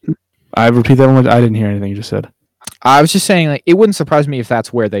agree? I repeat that one. I didn't hear anything you just said. I was just saying, like, it wouldn't surprise me if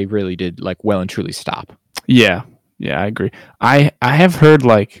that's where they really did, like, well and truly stop. Yeah, I agree. I have heard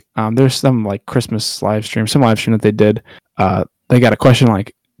like there's some like Christmas live stream that they did. They got a question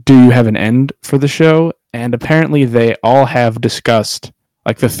like, "Do you have an end for the show?" and apparently they all have discussed,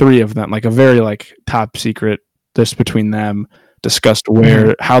 like the three of them, like a very like top secret, just between them, discussed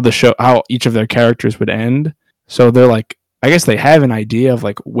where how each of their characters would end. So they're like, I guess they have an idea of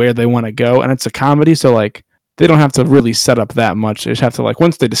like where they want to go, and it's a comedy, so like they don't have to really set up that much. They just have to, like,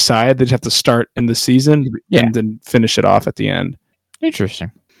 once they decide, they just have to start in the season and then finish it off at the end.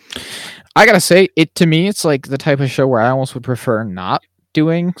 Interesting. I gotta say, to me, it's like the type of show where I almost would prefer not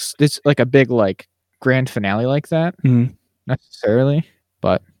doing this, like a big like grand finale like that necessarily.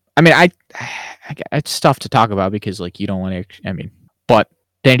 But I mean, I it's tough to talk about because like you don't want to. I mean, but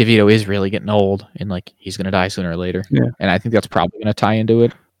Danny DeVito is really getting old, and like he's gonna die sooner or later. Yeah, and I think that's probably gonna tie into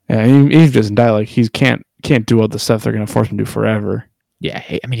it. Yeah, he doesn't die. Like he can't do all the stuff they're gonna force him to do forever. Yeah,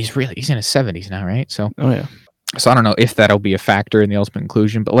 I mean he's in his 70s now, right? So So I don't know if that'll be a factor in the ultimate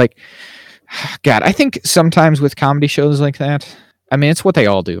conclusion, but like, God, I think sometimes with comedy shows like that, I mean it's what they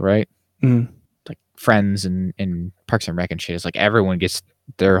all do, right? Like Friends and Parks and Rec and shit. It's like everyone gets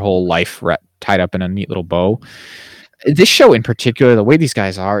their whole life tied up in a neat little bow. This show in particular, the way these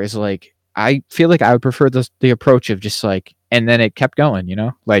guys are, is like I feel like I would prefer the approach of just like, and then it kept going, you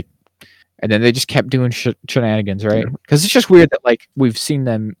know, like, and then they just kept doing shenanigans, right? Because it's just weird that like we've seen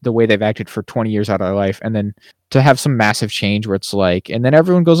them the way they've acted for 20 years out of their life, and then to have some massive change where it's like, and then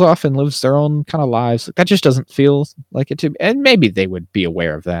everyone goes off and lives their own kind of lives. That just doesn't feel like it to. And maybe they would be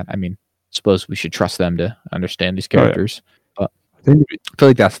aware of that. I mean, I suppose we should trust them to understand these characters. But I feel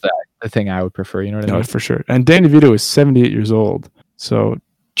like that's the thing I would prefer. You know what I mean? For sure. And Danny DeVito is 78 years old, so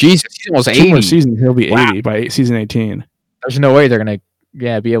Jesus, he's almost 80. 2 more seasons, he'll be 80 by season 18. There's no way they're gonna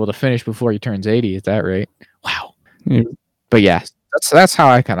be able to finish before he turns 80. Is that right? Wow. Yeah. But yeah, that's how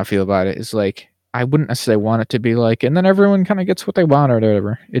I kind of feel about it. It's like I wouldn't necessarily want it to be like, and then everyone kind of gets what they want or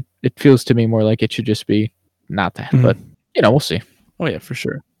whatever. It feels to me more like it should just be not that. But you know, we'll see. Oh yeah, for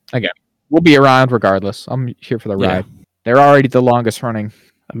sure. Again, we'll be around regardless. I'm here for the ride. They're already the longest running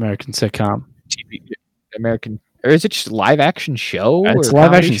American sitcom. Or is it just a live action show? It's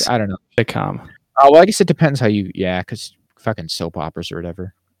live action. I don't know. Sitcom. Oh, well, I guess it depends how you. Yeah, because fucking soap operas or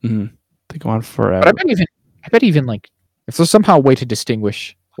whatever. They go on forever. But I bet even like if there's somehow a way to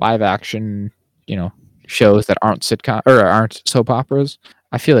distinguish live action, you know, shows that aren't sitcom or aren't soap operas,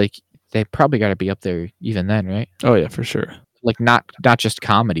 I feel like they probably got to be up there even then, right? Oh yeah, for sure. Like not just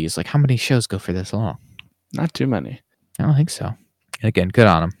comedies. Like how many shows go for this long? Not too many. I don't think so. And again, good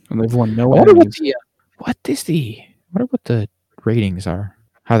on them. And they've won no. I wonder what the ratings are.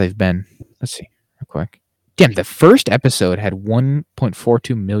 How they've been. Let's see real quick. Damn, the first episode had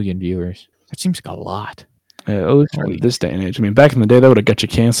 1.42 million viewers. That seems like a lot. Yeah, this day and age. I mean, back in the day, that would have got you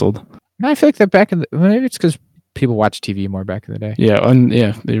canceled. No, I feel like that back in the maybe it's because people watch TV more back in the day. Yeah, and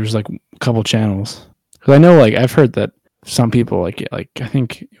there was like a couple channels. Because I know, like, I've heard that some people like I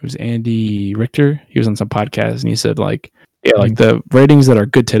think it was Andy Richter. He was on some podcast and he said like, like the ratings that are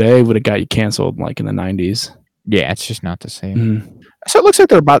good today would have got you canceled like in the 90s. Yeah, it's just not the same. So it looks like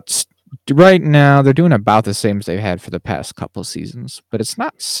they're about. Right now, they're doing about the same as they've had for the past couple of seasons, but it's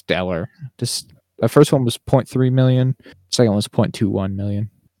not stellar. Just the first one was 0.3 million, second one was 0.21 million.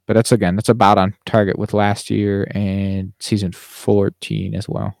 But that's about on target with last year and season 14 as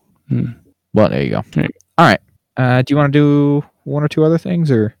well. Well, there you go. All right. Do you want to do one or two other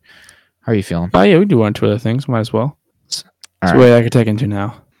things, or how are you feeling? Oh yeah, we can do one or two other things. Might as well. That's the way I could take into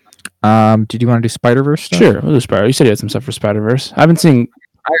now. Did you want to do Spider-Verse stuff? Sure, we'll do Spider. You said you had some stuff for Spider-Verse. I've been seeing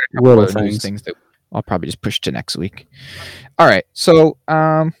little things that I'll probably just push to next week. All right, so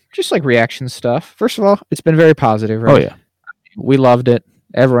just like reaction stuff. First of all, it's been very positive, right? Oh yeah, we loved it.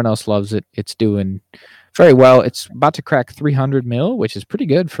 Everyone else loves it. It's doing very well. It's about to crack 300 mil, which is pretty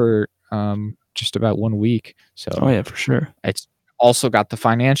good for just about 1 week. So oh yeah, for sure. It's also got the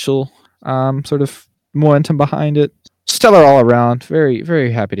financial sort of momentum behind it. Stellar all around. Very,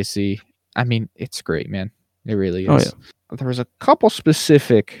 very happy to see. I mean, it's great, man. It really is. Oh yeah. There was a couple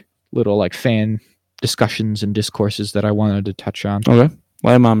specific little like fan discussions and discourses that I wanted to touch on. Okay,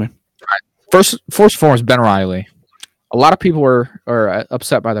 lay them on me. First and foremost, Ben Reilly. A lot of people are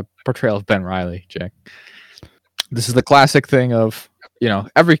upset by the portrayal of Ben Reilly, Jack. This is the classic thing of, you know,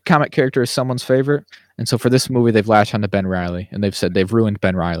 every comic character is someone's favorite, and so for this movie, they've latched onto Ben Reilly, and they've said they've ruined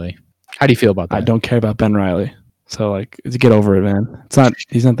Ben Reilly. How do you feel about that? I don't care about Ben Reilly, so like, get over it, man.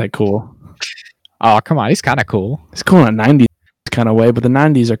 He's not that cool. Oh, come on, he's kind of cool. He's cool in a 90s kind of way, but the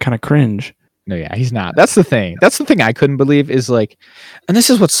 90s are kind of cringe. No, yeah, he's not. That's the thing. That's the thing I couldn't believe is like, and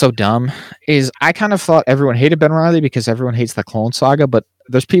this is what's so dumb, is I kind of thought everyone hated Ben Reilly because everyone hates the Clone Saga, but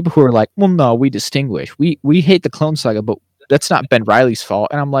there's people who are like, well, no, we distinguish. We hate the Clone Saga, but that's not Ben Reilly's fault.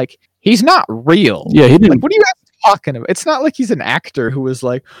 And I'm like, he's not real. Yeah, he didn't. Like, what do you have to talking about? It's not like he's an actor who was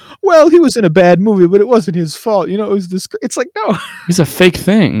like, well, he was in a bad movie, but it wasn't his fault. You know, it was this. It's like, no, He's a fake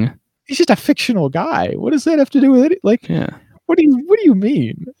thing. he's just a fictional guy. What does that have to do with it? Like, Yeah. what do you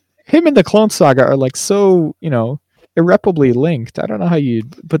mean? Him and the Clone Saga are like so, irreparably linked. I don't know how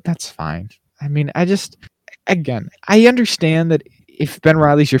but that's fine. I mean, I understand that if Ben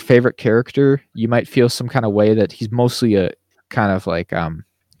Reilly's your favorite character, you might feel some kind of way that he's mostly a kind of like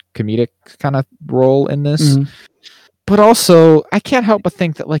comedic kind of role in this. Mhm. But also, I can't help but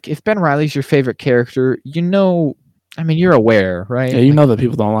think that like if Ben Reilly's your favorite character, you're aware, right? Yeah, you know that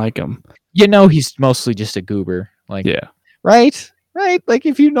people don't like him. He's mostly just a goober. Like, Yeah. right? Like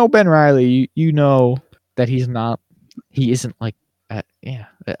if you know Ben Reilly, you know that he isn't like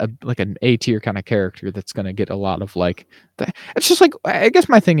like an A tier kind of character that's gonna get a lot of like. It's just like, I guess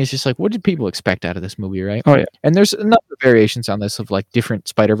my thing is just like, what did people expect out of this movie, right? Oh yeah. And there's a number of variations on this of like different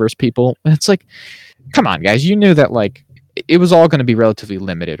Spider-Verse people, and it's like, come on, guys, you knew that like it was all going to be relatively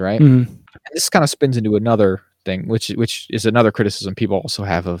limited, right? Mhm. And this kind of spins into another thing, which is another criticism people also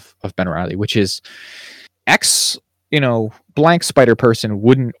have of Ben Reilly, which is blank Spider person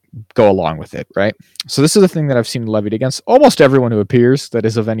wouldn't go along with it, right? So this is the thing that I've seen levied against almost everyone who appears that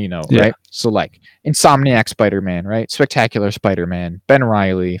is of any note, Yeah. right? So like Insomniac Spider-Man, right? Spectacular Spider-Man, Ben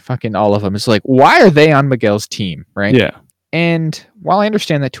Reilly, fucking all of them. It's like, why are they on Miguel's team, right? Yeah. And while I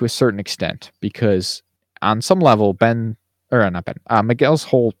understand that to a certain extent, because on some level, Miguel's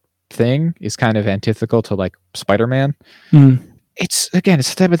whole thing is kind of antithetical to like Spider-Man. Mhm. It's the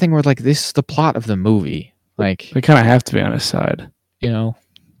type of thing where like this is the plot of the movie. Like, They kind of have to be on his side.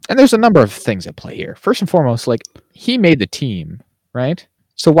 and there's a number of things at play here. First and foremost, like he made the team, right?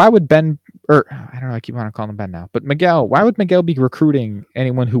 So why would Ben, or I don't know, I keep on calling him Ben now, but Miguel, why would Miguel be recruiting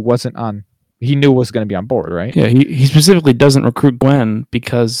anyone who he knew was going to be on board, right? Yeah, he specifically doesn't recruit Gwen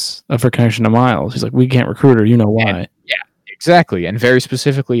because of her connection to Miles. He's like, we can't recruit her. You know why? Exactly. And very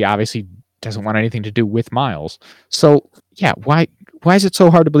specifically, obviously doesn't want anything to do with Miles. So yeah, why is it so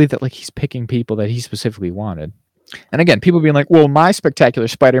hard to believe that like he's picking people that he specifically wanted? And again, people being like, well, my Spectacular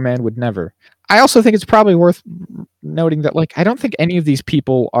Spider-Man would never. I also think it's probably worth noting that like I don't think any of these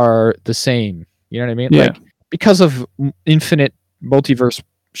people are the same. You know what I mean? Yeah. Like because of infinite multiverse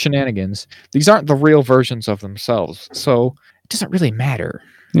shenanigans, these aren't the real versions of themselves. So it doesn't really matter.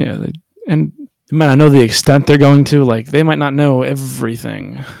 Yeah. And they might not know the extent they're going to. Like, they might not know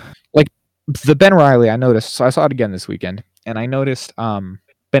everything. The Ben Reilly, I noticed, so I saw it again this weekend, and I noticed Ben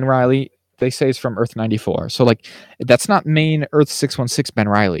Reilly, they say is from Earth 94. So like that's not main Earth 616 Ben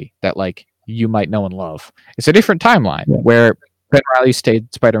Reilly that like you might know and love. It's a different timeline where Ben Reilly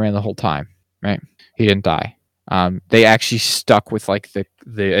stayed Spider-Man the whole time, right? He didn't die. They actually stuck with like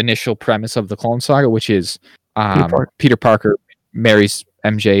the initial premise of the Clone Saga, which is Peter Parker marries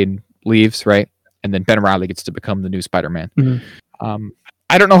MJ and leaves, right? And then Ben Reilly gets to become the new Spider-Man. Mm-hmm.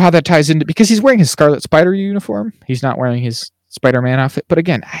 I don't know how that ties into, because he's wearing his Scarlet Spider uniform. He's not wearing his Spider-Man outfit. But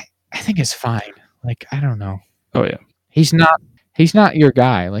again, I think it's fine. Like, I don't know. Oh yeah. He's not your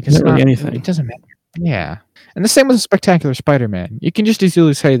guy. Like, it's not really anything. It doesn't matter. Yeah. And the same with Spectacular Spider-Man. You can just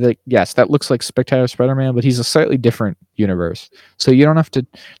easily say that, yes, that looks like Spectacular Spider-Man, but he's a slightly different universe. So you don't have to,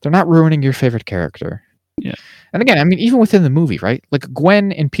 they're not ruining your favorite character. Yeah. And again, I mean, even within the movie, right? Like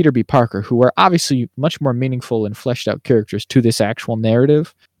Gwen and Peter B. Parker, who are obviously much more meaningful and fleshed out characters to this actual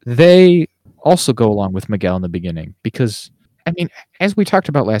narrative, they also go along with Miguel in the beginning. Because, I mean, as we talked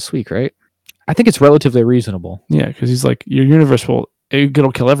about last week, right? I think it's relatively reasonable. Yeah, because he's like, your universe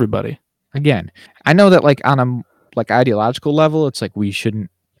it'll kill everybody. Again, I know that like on a like ideological level, it's like we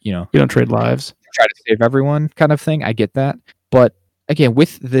shouldn't, You don't trade lives. try to save everyone kind of thing. I get that. But again,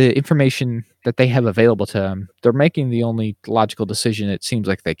 with the information that they have available to them, they're making the only logical decision it seems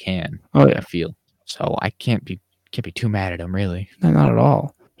like they can. Oh yeah. I feel. So I can't be too mad at them, really. No, not at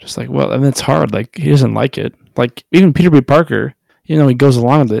all. Just like, well, and it's hard. Like, he doesn't like it. Like, even Peter B. Parker, he goes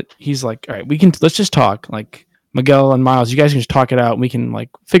along with it. He's like, all right, let's just talk. Like, Miguel and Miles, you guys can just talk it out. And we can like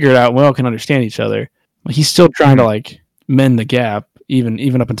figure it out. And we all can understand each other. But he's still trying to like mend the gap,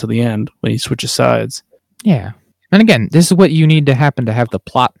 even up until the end when he switches sides. Yeah. And again, this is what you need to happen to have the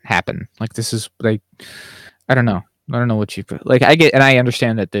plot happen. Like, this is like, I don't know what you like. I get, and I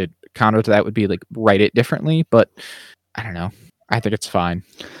understand that the counter to that would be like write it differently, but I don't know. I think it's fine.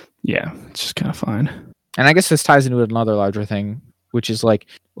 Yeah, it's just kind of fine. And I guess this ties into another larger thing, which is like,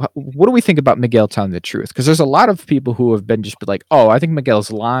 what do we think about Miguel telling the truth? Because there's a lot of people who have been just like, oh, I think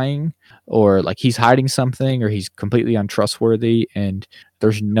Miguel's lying, or like he's hiding something, or he's completely untrustworthy, and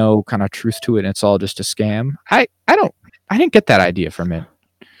there's no kind of truth to it, and it's all just a scam. I didn't get that idea from it.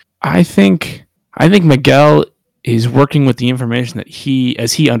 I think Miguel is working with the information that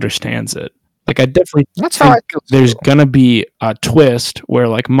as he understands it. Like I definitely That's how I feel. there's too. gonna be a twist where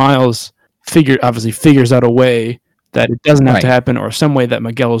like Miles obviously figures out a way that it doesn't have to Right. happen, or some way that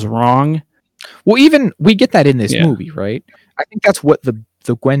Miguel is wrong. Well, even we get that in this Yeah. movie, right? I think that's what the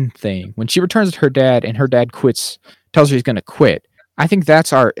Gwen thing, when she returns to her dad and her dad quits, tells her he's going to quit. I think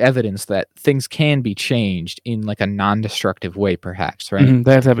that's our evidence that things can be changed in like a non-destructive way, perhaps, right?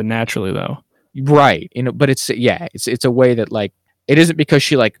 They have to happen naturally, though. Right. But it's a way that like it isn't because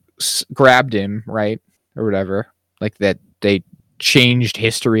she like grabbed him, right, or whatever, like that they changed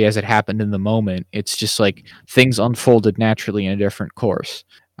history as it happened in the moment. It's just like things unfolded naturally in a different course.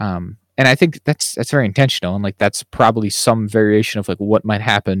 And I think that's very intentional, and like that's probably some variation of like what might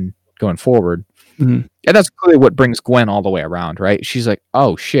happen going forward. Mhm. And that's clearly what brings Gwen all the way around, right? She's like,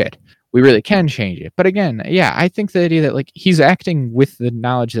 oh shit, we really can change it. But again, yeah, I think the idea that like he's acting with the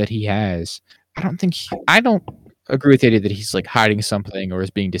knowledge that he has. I don't agree with the idea that he's like hiding something or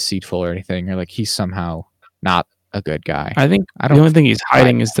is being deceitful or anything, or like he's somehow not a good guy. I think I the don't only thing he's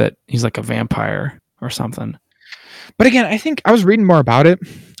hiding is that he's like a vampire or something. But again, I think I was reading more about it.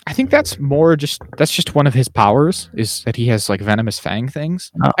 I think that's just one of his powers, is that he has like venomous fang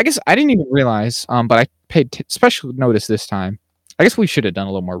things. Oh. I guess I didn't even realize, but I paid special notice this time. I guess we should have done a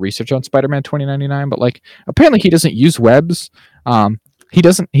little more research on Spider-Man 2099, but like apparently he doesn't use webs.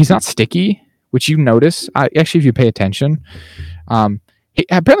 He's not sticky, which you notice. Actually, if you pay attention,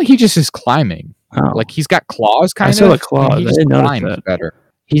 apparently he just is climbing. Oh. Like he's got claws, kind I of. saw the claws. He I just didn't notice climbs that. better.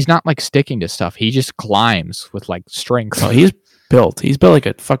 He's not like sticking to stuff. He just climbs with like strength. Oh, he's built. He's built like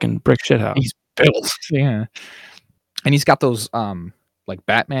a fucking brick shithouse. He's built, yeah. And he's got those like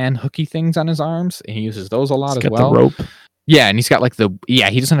Batman hooky things on his arms, and he uses those a lot He's as got well. the rope. Yeah, and he's got like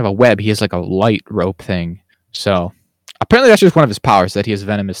he doesn't have a web. He has like a light rope thing. So apparently that's just one of his powers, that he has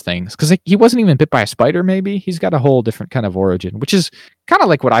venomous things. Because like, he wasn't even bit by a spider. Maybe he's got a whole different kind of origin, which is kind of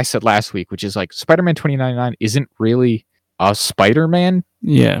like what I said last week, which is like Spider-Man 2099 isn't really a Spider-Man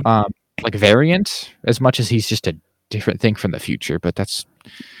like variant as much as he's just a different thing from the future. But that's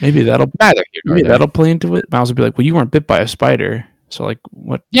maybe that'll play into it. Miles will be like, well, you weren't bit by a spider, so like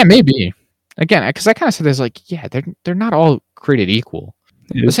what? Yeah, maybe. Again, because I kind of said there's like, yeah, they're not all created equal.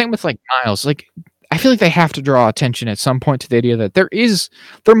 The same with like Miles. Like I feel like they have to draw attention at some point to the idea that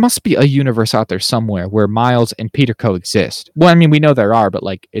there must be a universe out there somewhere where Miles and Peter coexist. Well, I mean, we know there are, but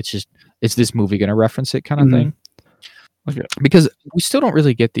like is this movie going to reference it, kind of thing? Okay. Because we still don't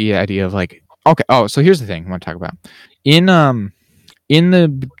really get the idea of like, okay, so here's the thing I want to talk about.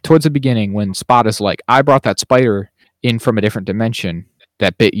 Towards the beginning, when Spot is like, I brought that spider in from a different dimension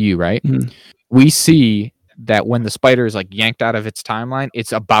that bit you, right? Mm-hmm. We see that when the spider is like yanked out of its timeline,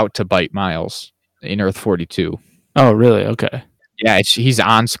 it's about to bite Miles in Earth 42. Oh, really? Okay. Yeah, he's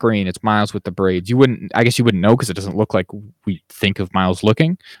on screen. It's Miles with the braids. I guess you wouldn't know because it doesn't look like we think of Miles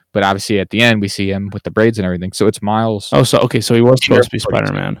looking. But obviously, at the end, we see him with the braids and everything. So it's Miles. Oh, so he was supposed to be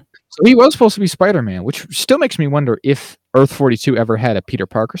Spider-Man. So he was supposed to be Spider-Man, which still makes me wonder if Earth 42 ever had a Peter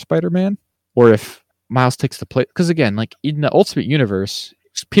Parker Spider-Man, or if Miles takes the place. Because again, like in the Ultimate Universe,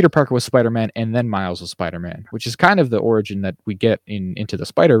 Peter Parker was Spider-Man and then Miles was Spider-Man, which is kind of the origin that we get in Into the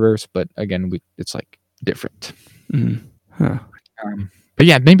Spider-Verse. But again, it's like different. Mm-hmm. Huh. But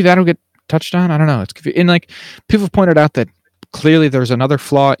yeah, maybe that'll get touched on. I don't know. And like people have pointed out that clearly there's another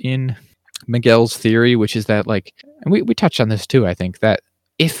flaw in Miguel's theory, which is that like, and we touched on this too, I think, that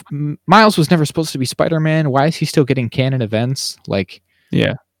if Miles was never supposed to be Spider-Man, why is he still getting canon events? Like,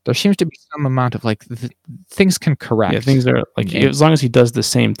 yeah, there seems to be some amount of like things can correct. Yeah, things are like, as long as he does the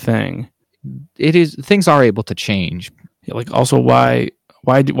same thing, things are able to change. Yeah, like also why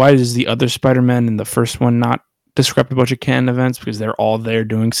is the other Spider-Man in the first one not described a bunch of canon events, because they're all there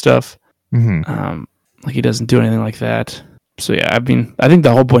doing stuff. Mm-hmm. Like he doesn't do anything like that. So yeah, I mean, I think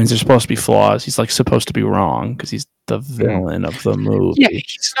the whole point is there's supposed to be flaws. He's like supposed to be wrong because he's the villain of the movie. Yeah,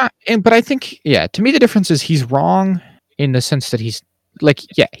 he's not. But I think, yeah, to me the difference is he's wrong in the sense that he's like,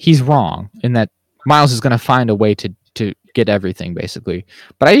 yeah, he's wrong in that Miles is going to find a way to get everything basically.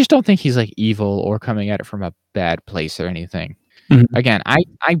 But I just don't think he's like evil or coming at it from a bad place or anything. Mm-hmm. Again,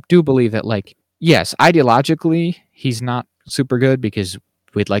 I do believe that like, yes, ideologically he's not super good because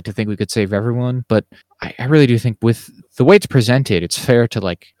we'd like to think we could save everyone, but I really do think with the way it's presented, it's fair to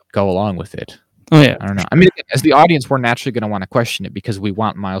like go along with it. Oh yeah, I don't know. I mean, as the audience, we're naturally going to want to question it because we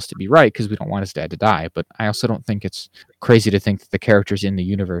want Miles to be right because we don't want his dad to die. But I also don't think it's crazy to think that the characters in the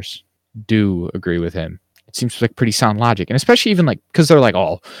universe do agree with him. It seems like pretty sound logic, and especially even like because they're like,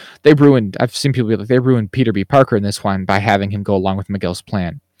 oh, they ruined. I've seen people be like, they ruined Peter B. Parker in this one by having him go along with Miguel's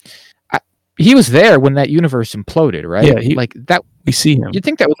plan. He was there when that universe imploded, right? Yeah, like that. We see him. You'd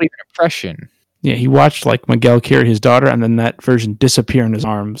think that would leave an impression. Yeah, he watched like Miguel carry his daughter, and then that version disappear in his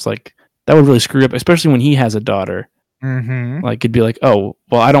arms. Like that would really screw up, especially when he has a daughter. Mm-hmm. Like it'd be like, oh,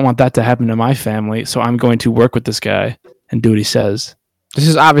 well, I don't want that to happen to my family, so I'm going to work with this guy and do what he says. This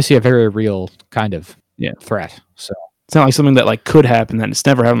is obviously a very real kind of threat. So it's not like something that like could happen that it's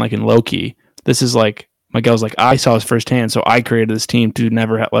never happened like in Loki. This is like Miguel's like, I saw this firsthand, so I created this team to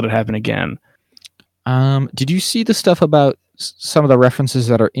never let it happen again. Did you see the stuff about some of the references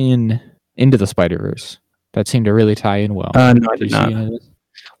that are into the Spider-Verse that seem to really tie in well? No, I did not.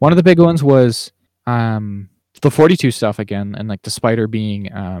 One of the big ones was the 42 stuff again, and like the spider being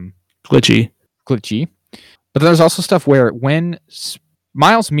glitchy. But there's also stuff where when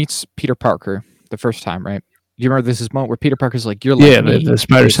Miles meets Peter Parker the first time, right? Do you remember this moment where Peter Parker's like, "You're like me," the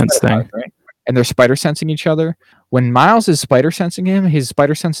spider sense thing, right? And they're spider sensing each other. When Miles is spider sensing him, his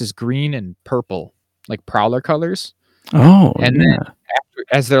spider sense is green and purple, like Prowler colors. Oh, and then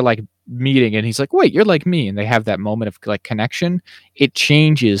as they're like meeting, and he's like, "Wait, you're like me," and they have that moment of like connection. It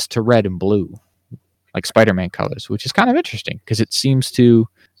changes to red and blue, like Spider-Man colors, which is kind of interesting because it seems to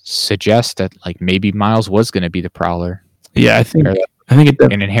suggest that like maybe Miles was going to be the Prowler. Yeah, I think it's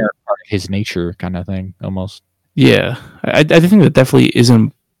an inherent part of his nature, kind of thing, almost. Yeah, I think that definitely is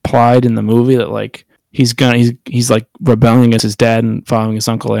implied in the movie that like he's like rebelling against his dad and following his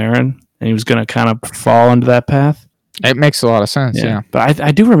Uncle Aaron, and he was gonna kind of fall into that path. It makes a lot of sense, yeah. But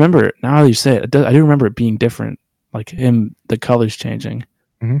I do remember it now that you say it. I do remember it being different, like him, the colors changing.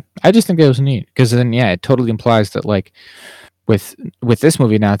 Mm-hmm. I just think it was neat because then, it totally implies that like with this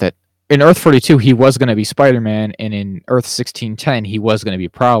movie now that in Earth 42 he was going to be Spider-Man, and in Earth 1610 he was going to be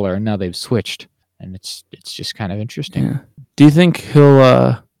Prowler, and now they've switched, and it's just kind of interesting. Yeah. Do you think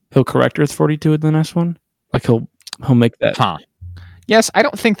he'll correct Earth 42 in the next one? Like he'll make that? Huh. Yes, I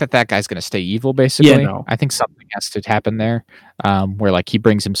don't think that guy's going to stay evil, basically. Yeah, no. I think something has to happen there where like he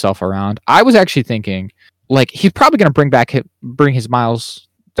brings himself around. I was actually thinking like he's probably going to bring his Miles,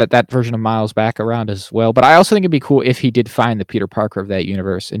 that version of Miles back around as well. But I also think it'd be cool if he did find the Peter Parker of that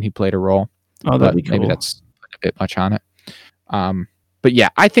universe and he played a role. Oh, that'd be cool. Maybe that's a bit much on it. But yeah,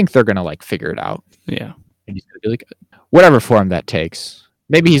 I think they're going to like figure it out. Yeah. And he's going to be like, whatever form that takes.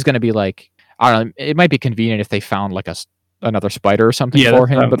 Maybe he's going to be like, I don't know, it might be convenient if they found like another spider or something for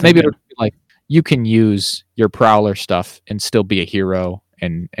him, but maybe it'll be like you can use your Prowler stuff and still be a hero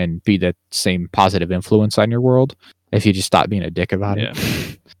and be that same positive influence on your world if you just stop being a dick about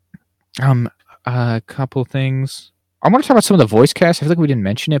it. A couple things. I want to talk about some of the voice cast. I feel like we didn't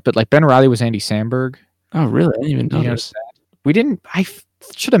mention it, but like Ben Reilly was Andy Samberg. Oh, really? I didn't even notice that. We didn't. I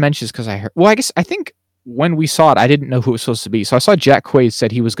should have mentioned this because I heard. Well, I think when we saw it, I didn't know who it was supposed to be. So I saw Jack Quaid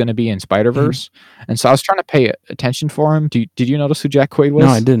said he was going to be in Spider-Verse. And so I was trying to pay attention for him. Did you notice who Jack Quaid was?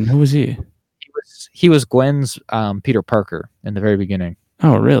 No, I didn't. Who was he? He was Gwen's Peter Parker in the very beginning.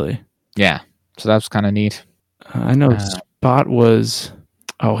 Oh, really? Yeah. So that was kind of neat. I know Spot was...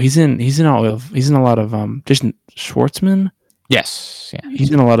 Oh, he's in a lot of Jason Schwartzman? Yes. Yeah. He's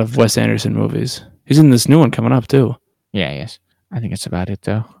in a lot of Wes Anderson movies. He's in this new one coming up, too. Yeah, yes. I think that's about it,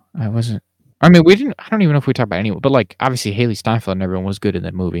 though. I don't even know if we talked about anyone, but like obviously Haley Steinfeld and everyone was good in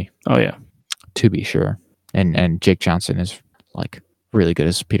that movie. Oh yeah, to be sure. And Jake Johnson is like really good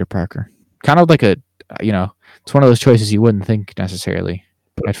as Peter Parker. Kind of like it's one of those choices you wouldn't think necessarily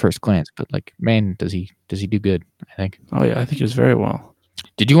at first glance, but like, man, does he do good? I think. Oh yeah, I think he was very well.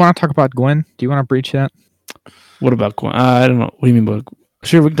 Did you want to talk about Gwen? Do you want to breach that? What about Gwen? I don't know. What do you mean? But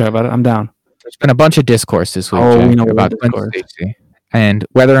sure, we can talk about it. I'm down. There's been a bunch of discourse this week about Gwen Stacy. And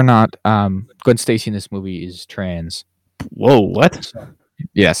whether or not Gwen Stacy in this movie is trans. Whoa, what?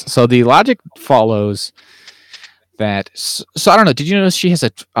 Yes. So the logic follows that. So I don't know. Did you notice she has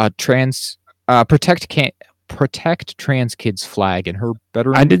a trans protect trans kids flag in her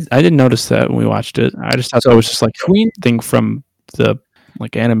bedroom? I didn't notice that when we watched it. I just thought it was just like Queen thing from the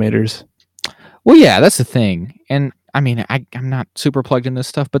like animators. Well, yeah, that's the thing. And I mean, I'm not super plugged in this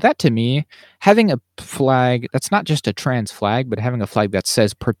stuff, but that to me, having a flag that's not just a trans flag, but having a flag that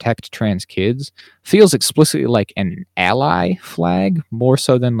says protect trans kids feels explicitly like an ally flag, more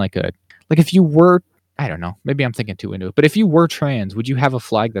so than like if you were, I don't know, maybe I'm thinking too into it, but if you were trans, would you have a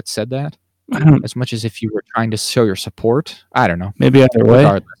flag that said that? As much as if you were trying to show your support? I don't know. Maybe either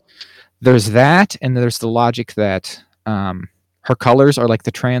way. There's that, and there's the logic that her colors are like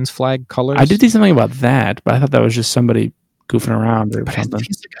the trans flag colors. I did see something about that, but I thought that was just somebody goofing around or something.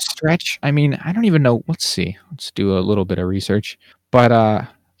 It's like a stretch. I mean, I don't even know. Let's see. Let's do a little bit of research. But I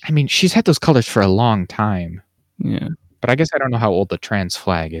mean, she's had those colors for a long time. Yeah. But I guess I don't know how old the trans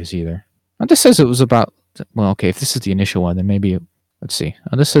flag is either. Well, this says it was about. Well, okay. If this is the initial one, then maybe. Let's see.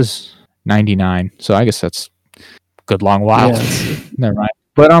 This is 99. So I guess that's a good long while. Yeah, never mind.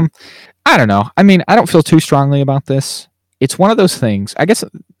 But I don't know. I mean, I don't feel too strongly about this. it's one of those things. I guess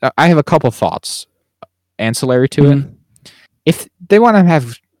I have a couple thoughts ancillary to it. If they want to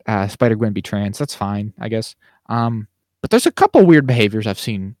have Spider-Gwen be trans, that's fine, I guess. But there's a couple weird behaviors I've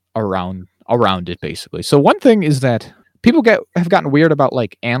seen around it, basically. So one thing is that people have gotten weird about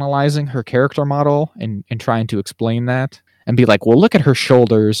like analyzing her character model and trying to explain that and be like, well, look at her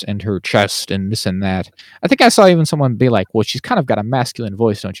shoulders and her chest and this and that. I think I saw even someone be like, well, she's kind of got a masculine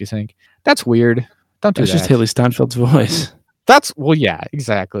voice, don't you think? That's weird. Don't do that. That's just Haley Steinfeld's voice. Yeah,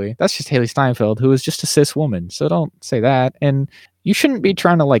 exactly. That's just Haley Steinfeld, who is just a cis woman. So don't say that. And you shouldn't be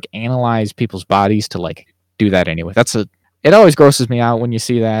trying to like analyze people's bodies to like do that anyway. It always grosses me out when you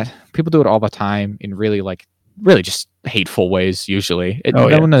see that. People do it all the time in really just hateful ways, usually. No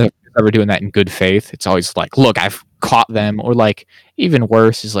one is ever doing that in good faith. It's always like, look, I've caught them. Or like, even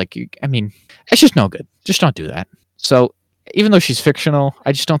worse is like, it's just no good. Just don't do that. So even though she's fictional,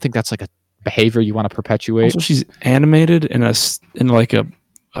 I just don't think that's like a behavior you want to perpetuate. Also, she's animated in a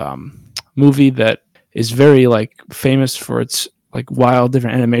movie that is very like famous for its like wild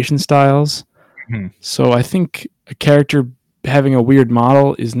different animation styles. Mm-hmm. So I think a character having a weird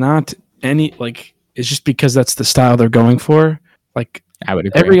model is not it's just because that's the style they're going for. Like I would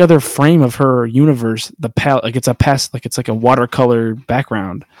agree. Every other frame of her universe, the palette, like it's like a watercolor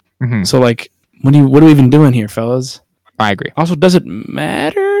background. Mm-hmm. So like, what are we even doing here, fellas? I agree. Also, does it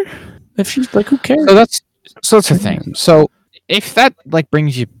matter if she's like, who cares? So that's the thing. So if that like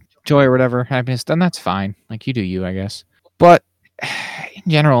brings you joy or whatever, happiness, then that's fine. Like you do you, I guess. But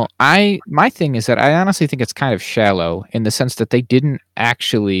in general, my thing is that I honestly think it's kind of shallow in the sense that they didn't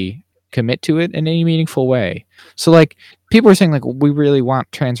actually commit to it in any meaningful way. So like people are saying like, we really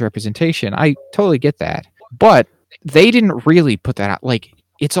want trans representation. I totally get that. But they didn't really put that out. Like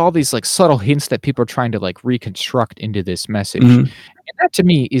it's all these like subtle hints that people are trying to like reconstruct into this message. Mm-hmm. And that to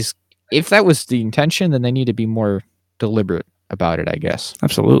me is, if that was the intention, then they need to be more deliberate about it, I guess.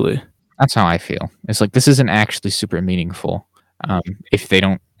 Absolutely. That's how I feel. It's like, this isn't actually super meaningful if they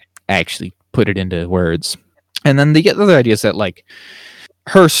don't actually put it into words. And then the other idea is that like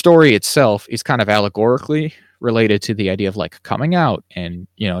her story itself is kind of allegorically related to the idea of like coming out and,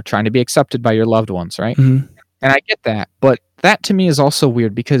 trying to be accepted by your loved ones, right? Mm-hmm. And I get that, but that to me is also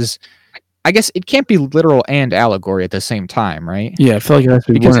weird because I guess it can't be literal and allegory at the same time, right? Yeah, I feel like it has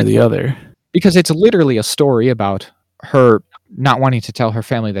to be one or the other. Because it's literally a story about her not wanting to tell her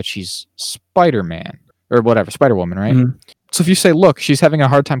family that she's Spider-Man or whatever, Spider-Woman, right? Mm-hmm. So if you say, look, she's having a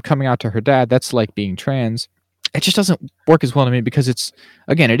hard time coming out to her dad, that's like being trans. It just doesn't work as well to me because it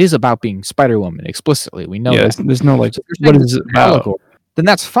is about being Spider-Woman explicitly. We know that. There's no like, what is it about? Allegory, then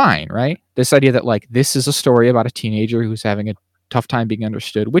that's fine, right? This idea that like this is a story about a teenager who's having a tough time being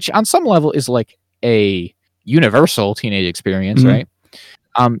understood, which on some level is like a universal teenage experience, right?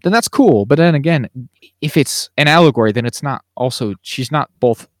 Then that's cool. But then again, if it's an allegory, then it's not also, she's not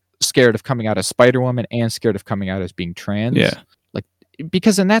both scared of coming out as Spider-Woman and scared of coming out as being trans. Yeah. Like,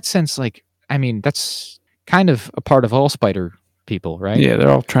 because in that sense, like, that's kind of a part of all Spider people, right? Yeah,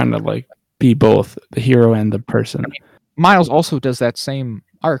 they're all trying to like be both the hero and the person. Miles also does that same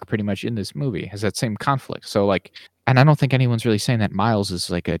arc pretty much in this movie, has that same conflict. So like, and I don't think anyone's really saying that Miles is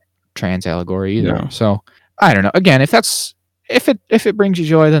like a trans allegory either. No. So I don't know. Again, if it brings you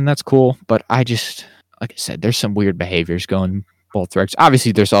joy, then that's cool. But I just, like I said, there's some weird behaviors going both directions.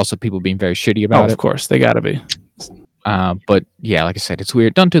 Obviously, there's also people being very shitty about it. Of course, they gotta be. But yeah, like I said, it's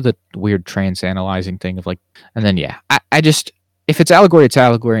weird. Don't do the weird trans analyzing thing of like, and then yeah, I just, if it's allegory, it's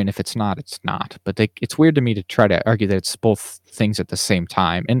allegory, and if it's not, it's not. But it's weird to me to try to argue that it's both things at the same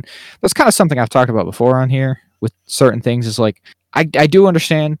time. And that's kind of something I've talked about before on here with certain things. Is like, I do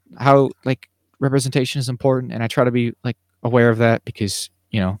understand how like representation is important, and I try to be like aware of that because,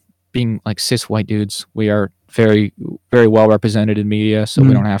 being like cis white dudes, we are very, very well represented in media, so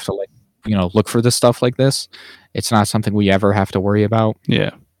we don't have to like, look for this stuff like this. It's not something we ever have to worry about.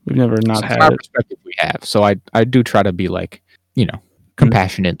 Yeah, we've never not had it. Perspective we have, so I do try to be like,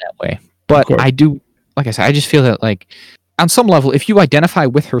 compassionate in that way. But I do, like I said, I just feel that like on some level, if you identify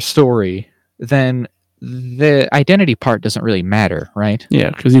with her story, then the identity part doesn't really matter, right? Yeah,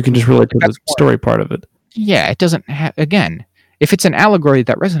 because you can just relate to the story part of it. Yeah, it doesn't again, if it's an allegory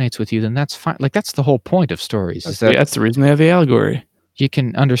that resonates with you, then that's fine. Like that's the whole point of stories. That's the reason they have the allegory. You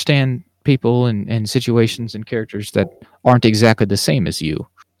can understand people and situations and characters that aren't exactly the same as you.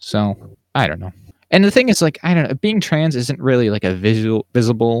 So I don't know. And the thing is, like, I don't know, being trans isn't really like a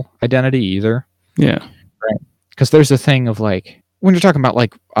visible identity either. Yeah. Right. Because there's a thing of like, when you're talking about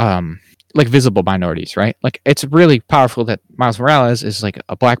like visible minorities, right? Like it's really powerful that Miles Morales is like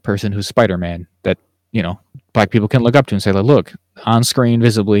a black person who's Spider-Man that, black people can look up to and say, like, look, on screen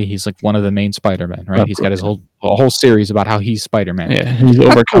visibly, he's like one of the main Spider-Man, right? He's got his whole series about how he's Spider-Man. Yeah, he's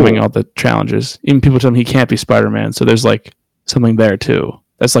overcoming all the challenges. Even people tell him he can't be Spider-Man, so there's like something there too.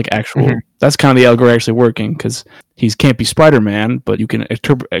 That's like actual. Mhm. That's kind of the allegory actually working because he can't be Spider-Man, but you can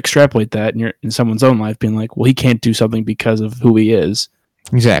extrapolate that in someone's own life, being like, well, he can't do something because of who he is.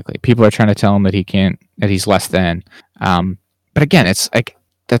 Exactly. People are trying to tell him that he can't, that he's less than. But again, it's like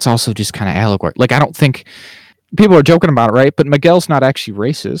that's also just kind of allegory. Like I don't think people are joking about it, right? But Miguel's not actually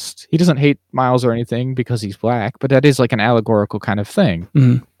racist. He doesn't hate Miles or anything because he's black, but that is like an allegorical kind of thing.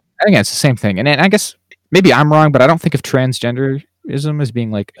 Mhm. Again, it's the same thing. And I guess maybe I'm wrong, but I don't think of transgenderism as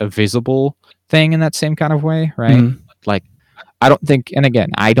being like a visible thing in that same kind of way, right? Mhm. Like I don't think, and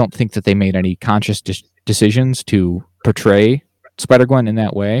again, I don't think that they made any conscious decisions to portray Spider-Gwen in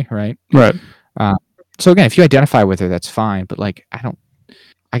that way, right? Right. So again, if you identify with her, that's fine. But like,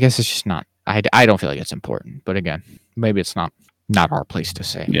 I guess it's just not. I don't feel like it's important. But again, maybe it's not our place to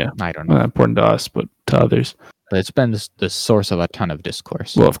say. Yeah. I don't know. Not important to us, but to others. But it's been the source of a ton of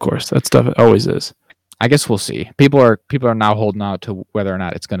discourse. Well, of course, that stuff always is. I guess we'll see. People are now holding out to whether or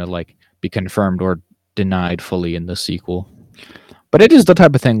not it's going to like be confirmed or denied fully in the sequel. But it is the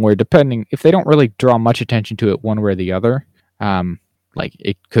type of thing where depending if they don't really draw much attention to it one way or the other, like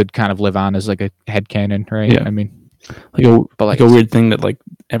it could kind of live on as like a headcanon, right? Yeah. I mean, like a weird thing that like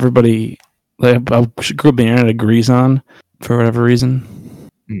everybody, like a group of the internet agrees on for whatever reason.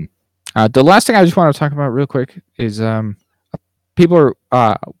 The last thing I just want to talk about real quick is people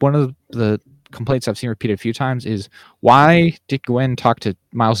are one of the complaints I've seen repeated a few times is why did Gwen talk to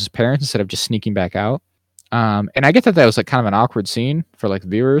Miles' parents instead of just sneaking back out? And I get that was like kind of an awkward scene for like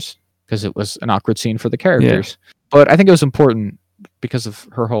viewers because it was an awkward scene for the characters. Yeah. But I think it was important because of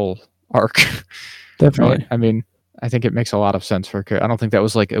her whole arc. Definitely. Right? I mean, I think it makes a lot of sense for her. I don't think that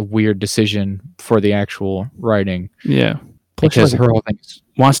was like a weird decision for the actual writing. Yeah. Because her whole thing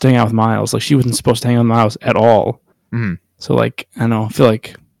wants to hang out with Miles. Like she wasn't supposed to hang out with Miles at all. Mm-hmm. So like, I don't know, I feel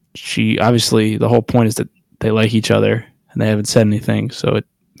like she obviously the whole point is that they like each other and they haven't said anything. So it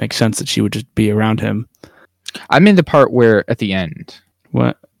makes sense that she would just be around him. I'm in the part where at the end.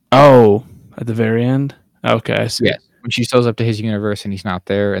 What? Oh, at the very end? Okay, I see. Yeah. When she shows up to his universe and he's not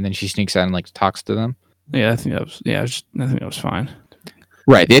there, and then she sneaks out and like talks to them. Yeah, I think that was. Yeah, I think that was fine.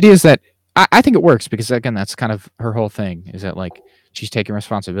 Right. The idea is that I think it works because again, that's kind of her whole thing. Is that like she's taking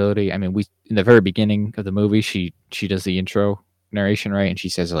responsibility. I mean, we in the very beginning of the movie, she does the intro narration, right, and she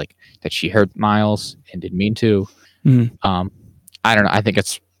says like that she hurt Miles and didn't mean to. Mm-hmm. I don't know. I think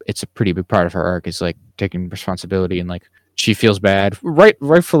it's a pretty big part of her arc is like taking responsibility and like she feels bad,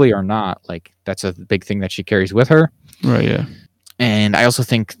 rightfully or not. Like that's a big thing that she carries with her. Right. Yeah. And I also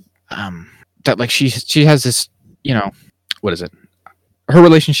think that like she has this, you know, what is it? Her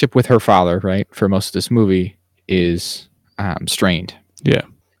relationship with her father, right, for most of this movie is strained. Yeah.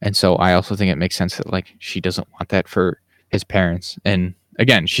 And so I also think it makes sense that like she doesn't want that for his parents. And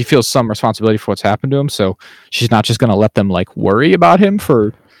again, she feels some responsibility for what's happened to him. So she's not just going to let them like worry about him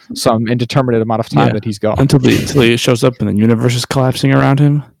for some indeterminate amount of time that he's gone until he shows up and the universe is collapsing around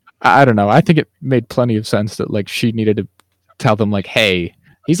him. I don't know. I think it made plenty of sense that like she needed to tell them like, hey,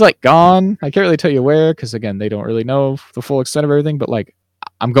 he's like gone. I can't really tell you where because again, they don't really know the full extent of everything. But like,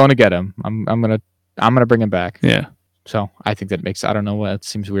 I'm going to get him. I'm gonna bring him back. Yeah. So I think that makes. I don't know what. It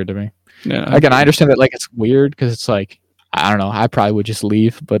seems weird to me. Yeah. Again, I understand that like it's weird because it's like I don't know. I probably would just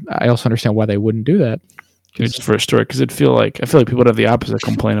leave, but I also understand why they wouldn't do that. Just for a story, because I feel like people would have the opposite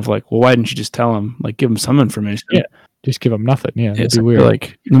complaint of like, well, why didn't you just tell him? Like, give him some information. Yeah. Just give him nothing. Yeah. It'd be weird.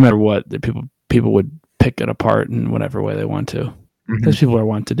 Like, no matter what, people would pick it apart in whatever way they want to. Mm-hmm. Those people are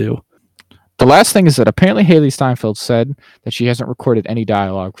want to do. The last thing is that apparently Haley Steinfeld said that she hasn't recorded any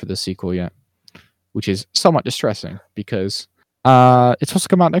dialogue for the sequel yet, which is somewhat distressing because it's supposed to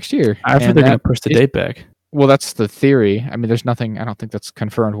come out next year. I think they're going to push the date back. Well, that's the theory. I mean, there's nothing. I don't think that's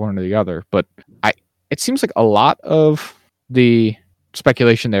confirmed one or the other. But it seems like a lot of the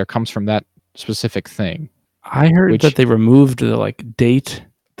speculation there comes from that specific thing. I heard that they removed the date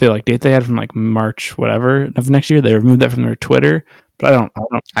they had from like March whatever of next year. They removed that from their Twitter. But I don't.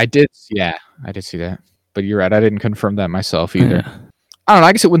 I did see that. But you're right. I didn't confirm that myself either. Yeah. I don't know.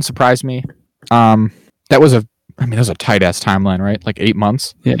 I guess it wouldn't surprise me. That was a tight ass timeline, right? Like 8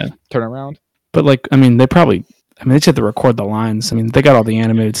 months. Yeah. Turnaround. But they just had to record the lines. I mean, they got all the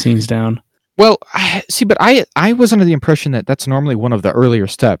animated scenes down. Well, I was under the impression that that's normally one of the earlier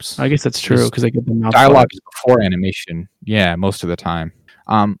steps. I guess that's true because they get the dialogue before animation. Yeah, most of the time.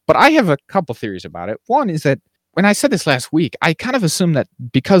 But I have a couple theories about it. One is that when I said this last week, I kind of assumed that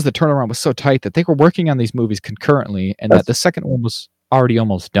because the turnaround was so tight that they were working on these movies concurrently and that the second one was already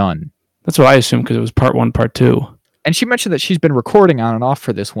almost done. That's what I assumed because it was part 1, part 2. And she mentioned that she's been recording on and off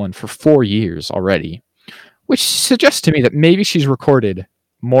for this one for 4 years already, which suggests to me that maybe she's recorded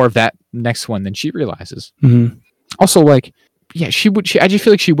more of that next one than she realizes. Mm-hmm. Also, like, yeah, I just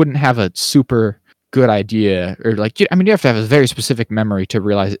feel like she wouldn't have a super good idea, or like, I mean, you have to have a very specific memory to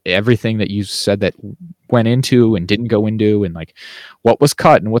realize everything that you said that went into and didn't go into, and like what was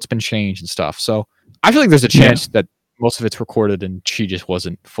cut and what's been changed and stuff. So I feel like there's a chance that most of it's recorded and she just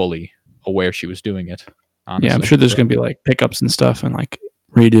wasn't fully aware she was doing it. Honestly. Yeah, I'm sure there's going to be like pickups and stuff and like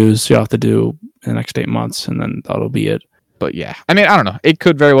redos you'll have to do in the next 8 months, and then that'll be it. But yeah, I mean, I don't know. It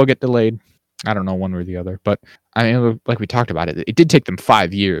could very well get delayed. I don't know one way or the other. But I mean, like we talked about it did take them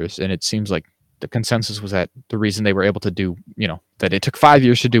 5 years, and it seems like the consensus was that the reason they were able to do, that it took 5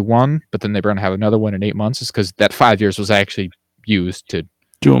 years to do one, but then they were going to have another one in 8 months is because that 5 years was actually used to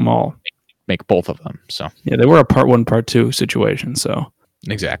do them all, make both of them. So yeah, they were a part 1, part 2 situation. So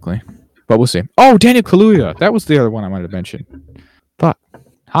exactly. But we'll see. Oh, Daniel Kaluuya. That was the other one I wanted to mention. But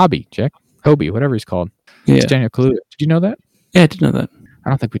Hobie, whatever he's called. Yeah. It's Daniel Kaluuya. Did you know that? Yeah, I did know that. I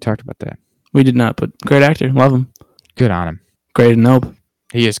don't think we talked about that. We did not, but great actor. Love him. Good on him. Great in Nope.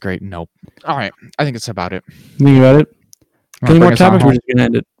 He is great. Nope. All right. I think it's about it. Think about it. Any more topics? We're just going to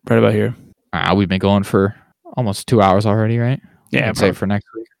end it right about here. We've been going for almost 2 hours already, right? Yeah. I'd say for next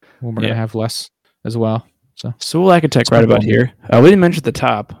week. We're going to have less as well. So we'll Acatech right about here. We didn't mention at the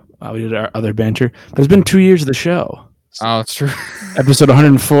top. We did our other banter, but it's been 2 years of the show. Oh, that's true. Episode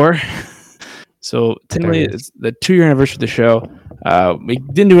 104. So technically, it's the 2-year anniversary of the show. We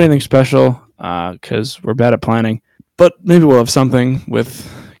didn't do anything special because we're bad at planning, but maybe we'll have something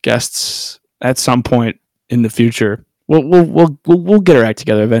with guests at some point in the future. We'll get our act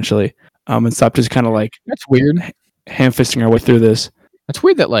together eventually, and stop just kind of like that's weird, ham-fisting our way through this. That's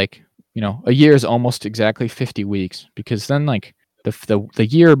weird that like a year is almost exactly 50 weeks because then like the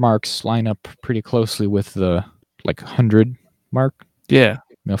year marks line up pretty closely with the like 100 mark. Yeah.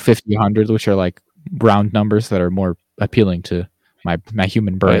 50, 100, which are like round numbers that are more appealing to my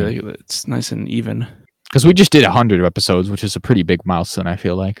human brain. It's nice and even. Because we just did 100 episodes, which is a pretty big milestone, I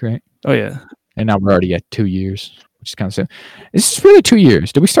feel like, right? Oh, yeah. And now we're already at 2 years, which is kind of sad. This is really 2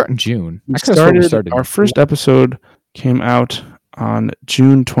 years. Did we start in June? We started. Our first episode came out on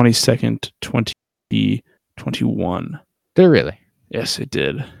June 22nd, 2021. Did it really? Yes, it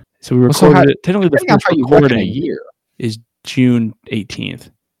did. So we recorded it. Technically, the first recording a year is June 18th.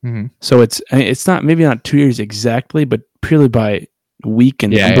 Mm-hmm. So it's not maybe not 2 years exactly, but purely by week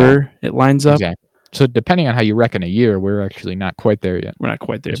and number it lines up. Exactly. So depending on how you reckon a year, we're actually not quite there yet. We're not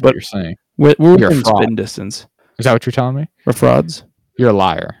quite there, That's but what you're saying we're within spitting distance. Is that what you're telling me? We're frauds. You're a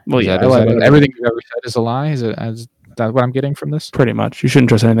liar. Well, everything you've ever said is a lie. Is that what I'm getting from this? Pretty much. You shouldn't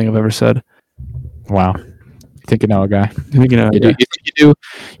trust anything I've ever said. Wow. You think you know a guy? You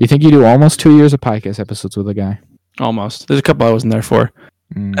think you do almost 2 years of podcast episodes with a guy? Almost. There's a couple I wasn't there for,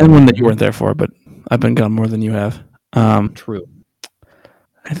 and one that you weren't there for, but I've been gone more than you have. True.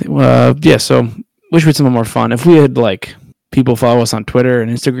 I think. So wish we had something more fun. If we had like people follow us on Twitter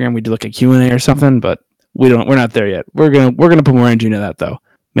and Instagram, we'd do like a Q&A or something. But we're not there yet. We're gonna put more energy into that though.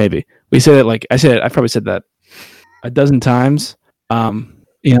 Maybe we said it like I probably said that a dozen times.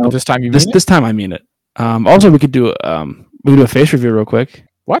 This time this time I mean it. Also, we could do a face review real quick.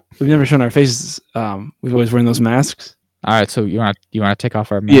 What? We've never shown our faces. We've always wearing those masks. All right, so you want to take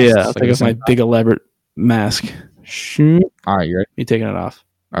off our masks? Yeah, I'll take off my big elaborate mask. Shoot. All right, you ready? Me taking it off.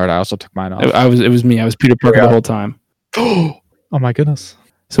 All right, I also took mine off. It was me. I was Peter Parker the whole time. Oh my goodness.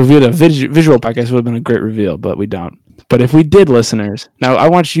 So if we had a visual podcast, it would have been a great reveal, but we don't. But if we did, listeners, now I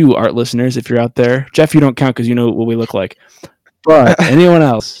want you, art listeners, if you're out there, Jeff, you don't count because you know what we look like. But anyone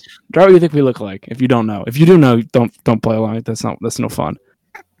else, draw what you think we look like. If you don't know, if you do know, don't play along. That's no fun.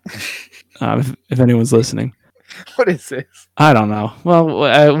 If anyone's listening, what is this? I don't know. Well,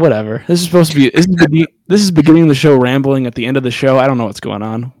 whatever. This is supposed to be. This is beginning of the show, rambling at the end of the show. I don't know what's going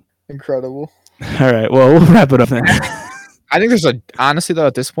on. Incredible. All right. Well, we'll wrap it up there. I think honestly though,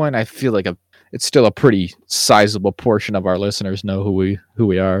 at this point, I feel like it's still a pretty sizable portion of our listeners know who we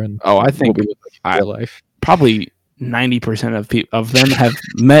are, and I think what we look like in real life. Probably 90% of them have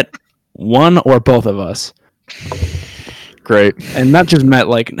met one or both of us. Great. And not just met,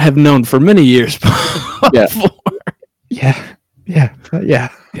 like have known for many years before. Yeah. But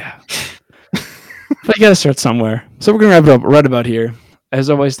you gotta start somewhere. So we're gonna wrap it up right about here. As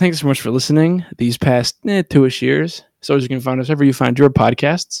always, thanks so much for listening these past 2-ish years. So as you can find us wherever you find your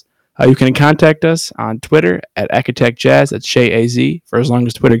podcasts. You can contact us on Twitter at AcatechJazz, that's J-A-Z, for as long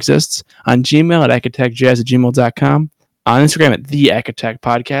as Twitter exists. On Gmail at acatechjazz@gmail.com. On Instagram at The Acatech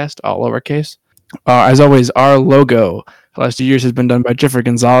Podcast, all lowercase. As always, our logo the last 2 years has been done by Jeffrey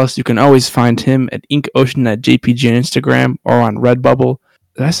Gonzalez. You can always find him at Ink Ocean at JPG on Instagram or on Redbubble.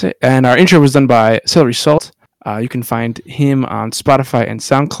 That's it. And our intro was done by Celery Salt. You can find him on Spotify and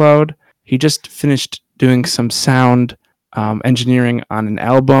SoundCloud. He just finished doing some sound engineering on an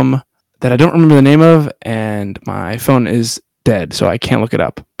album that I don't remember the name of, and my phone is dead, so I can't look it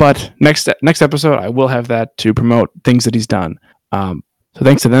up. But next episode, I will have that to promote things that he's done. So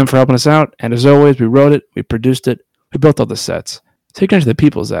thanks to them for helping us out. And as always, we wrote it, we produced it, we built all the sets. Take care to the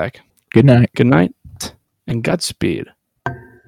people, Zach. Good night. Good night, and Godspeed.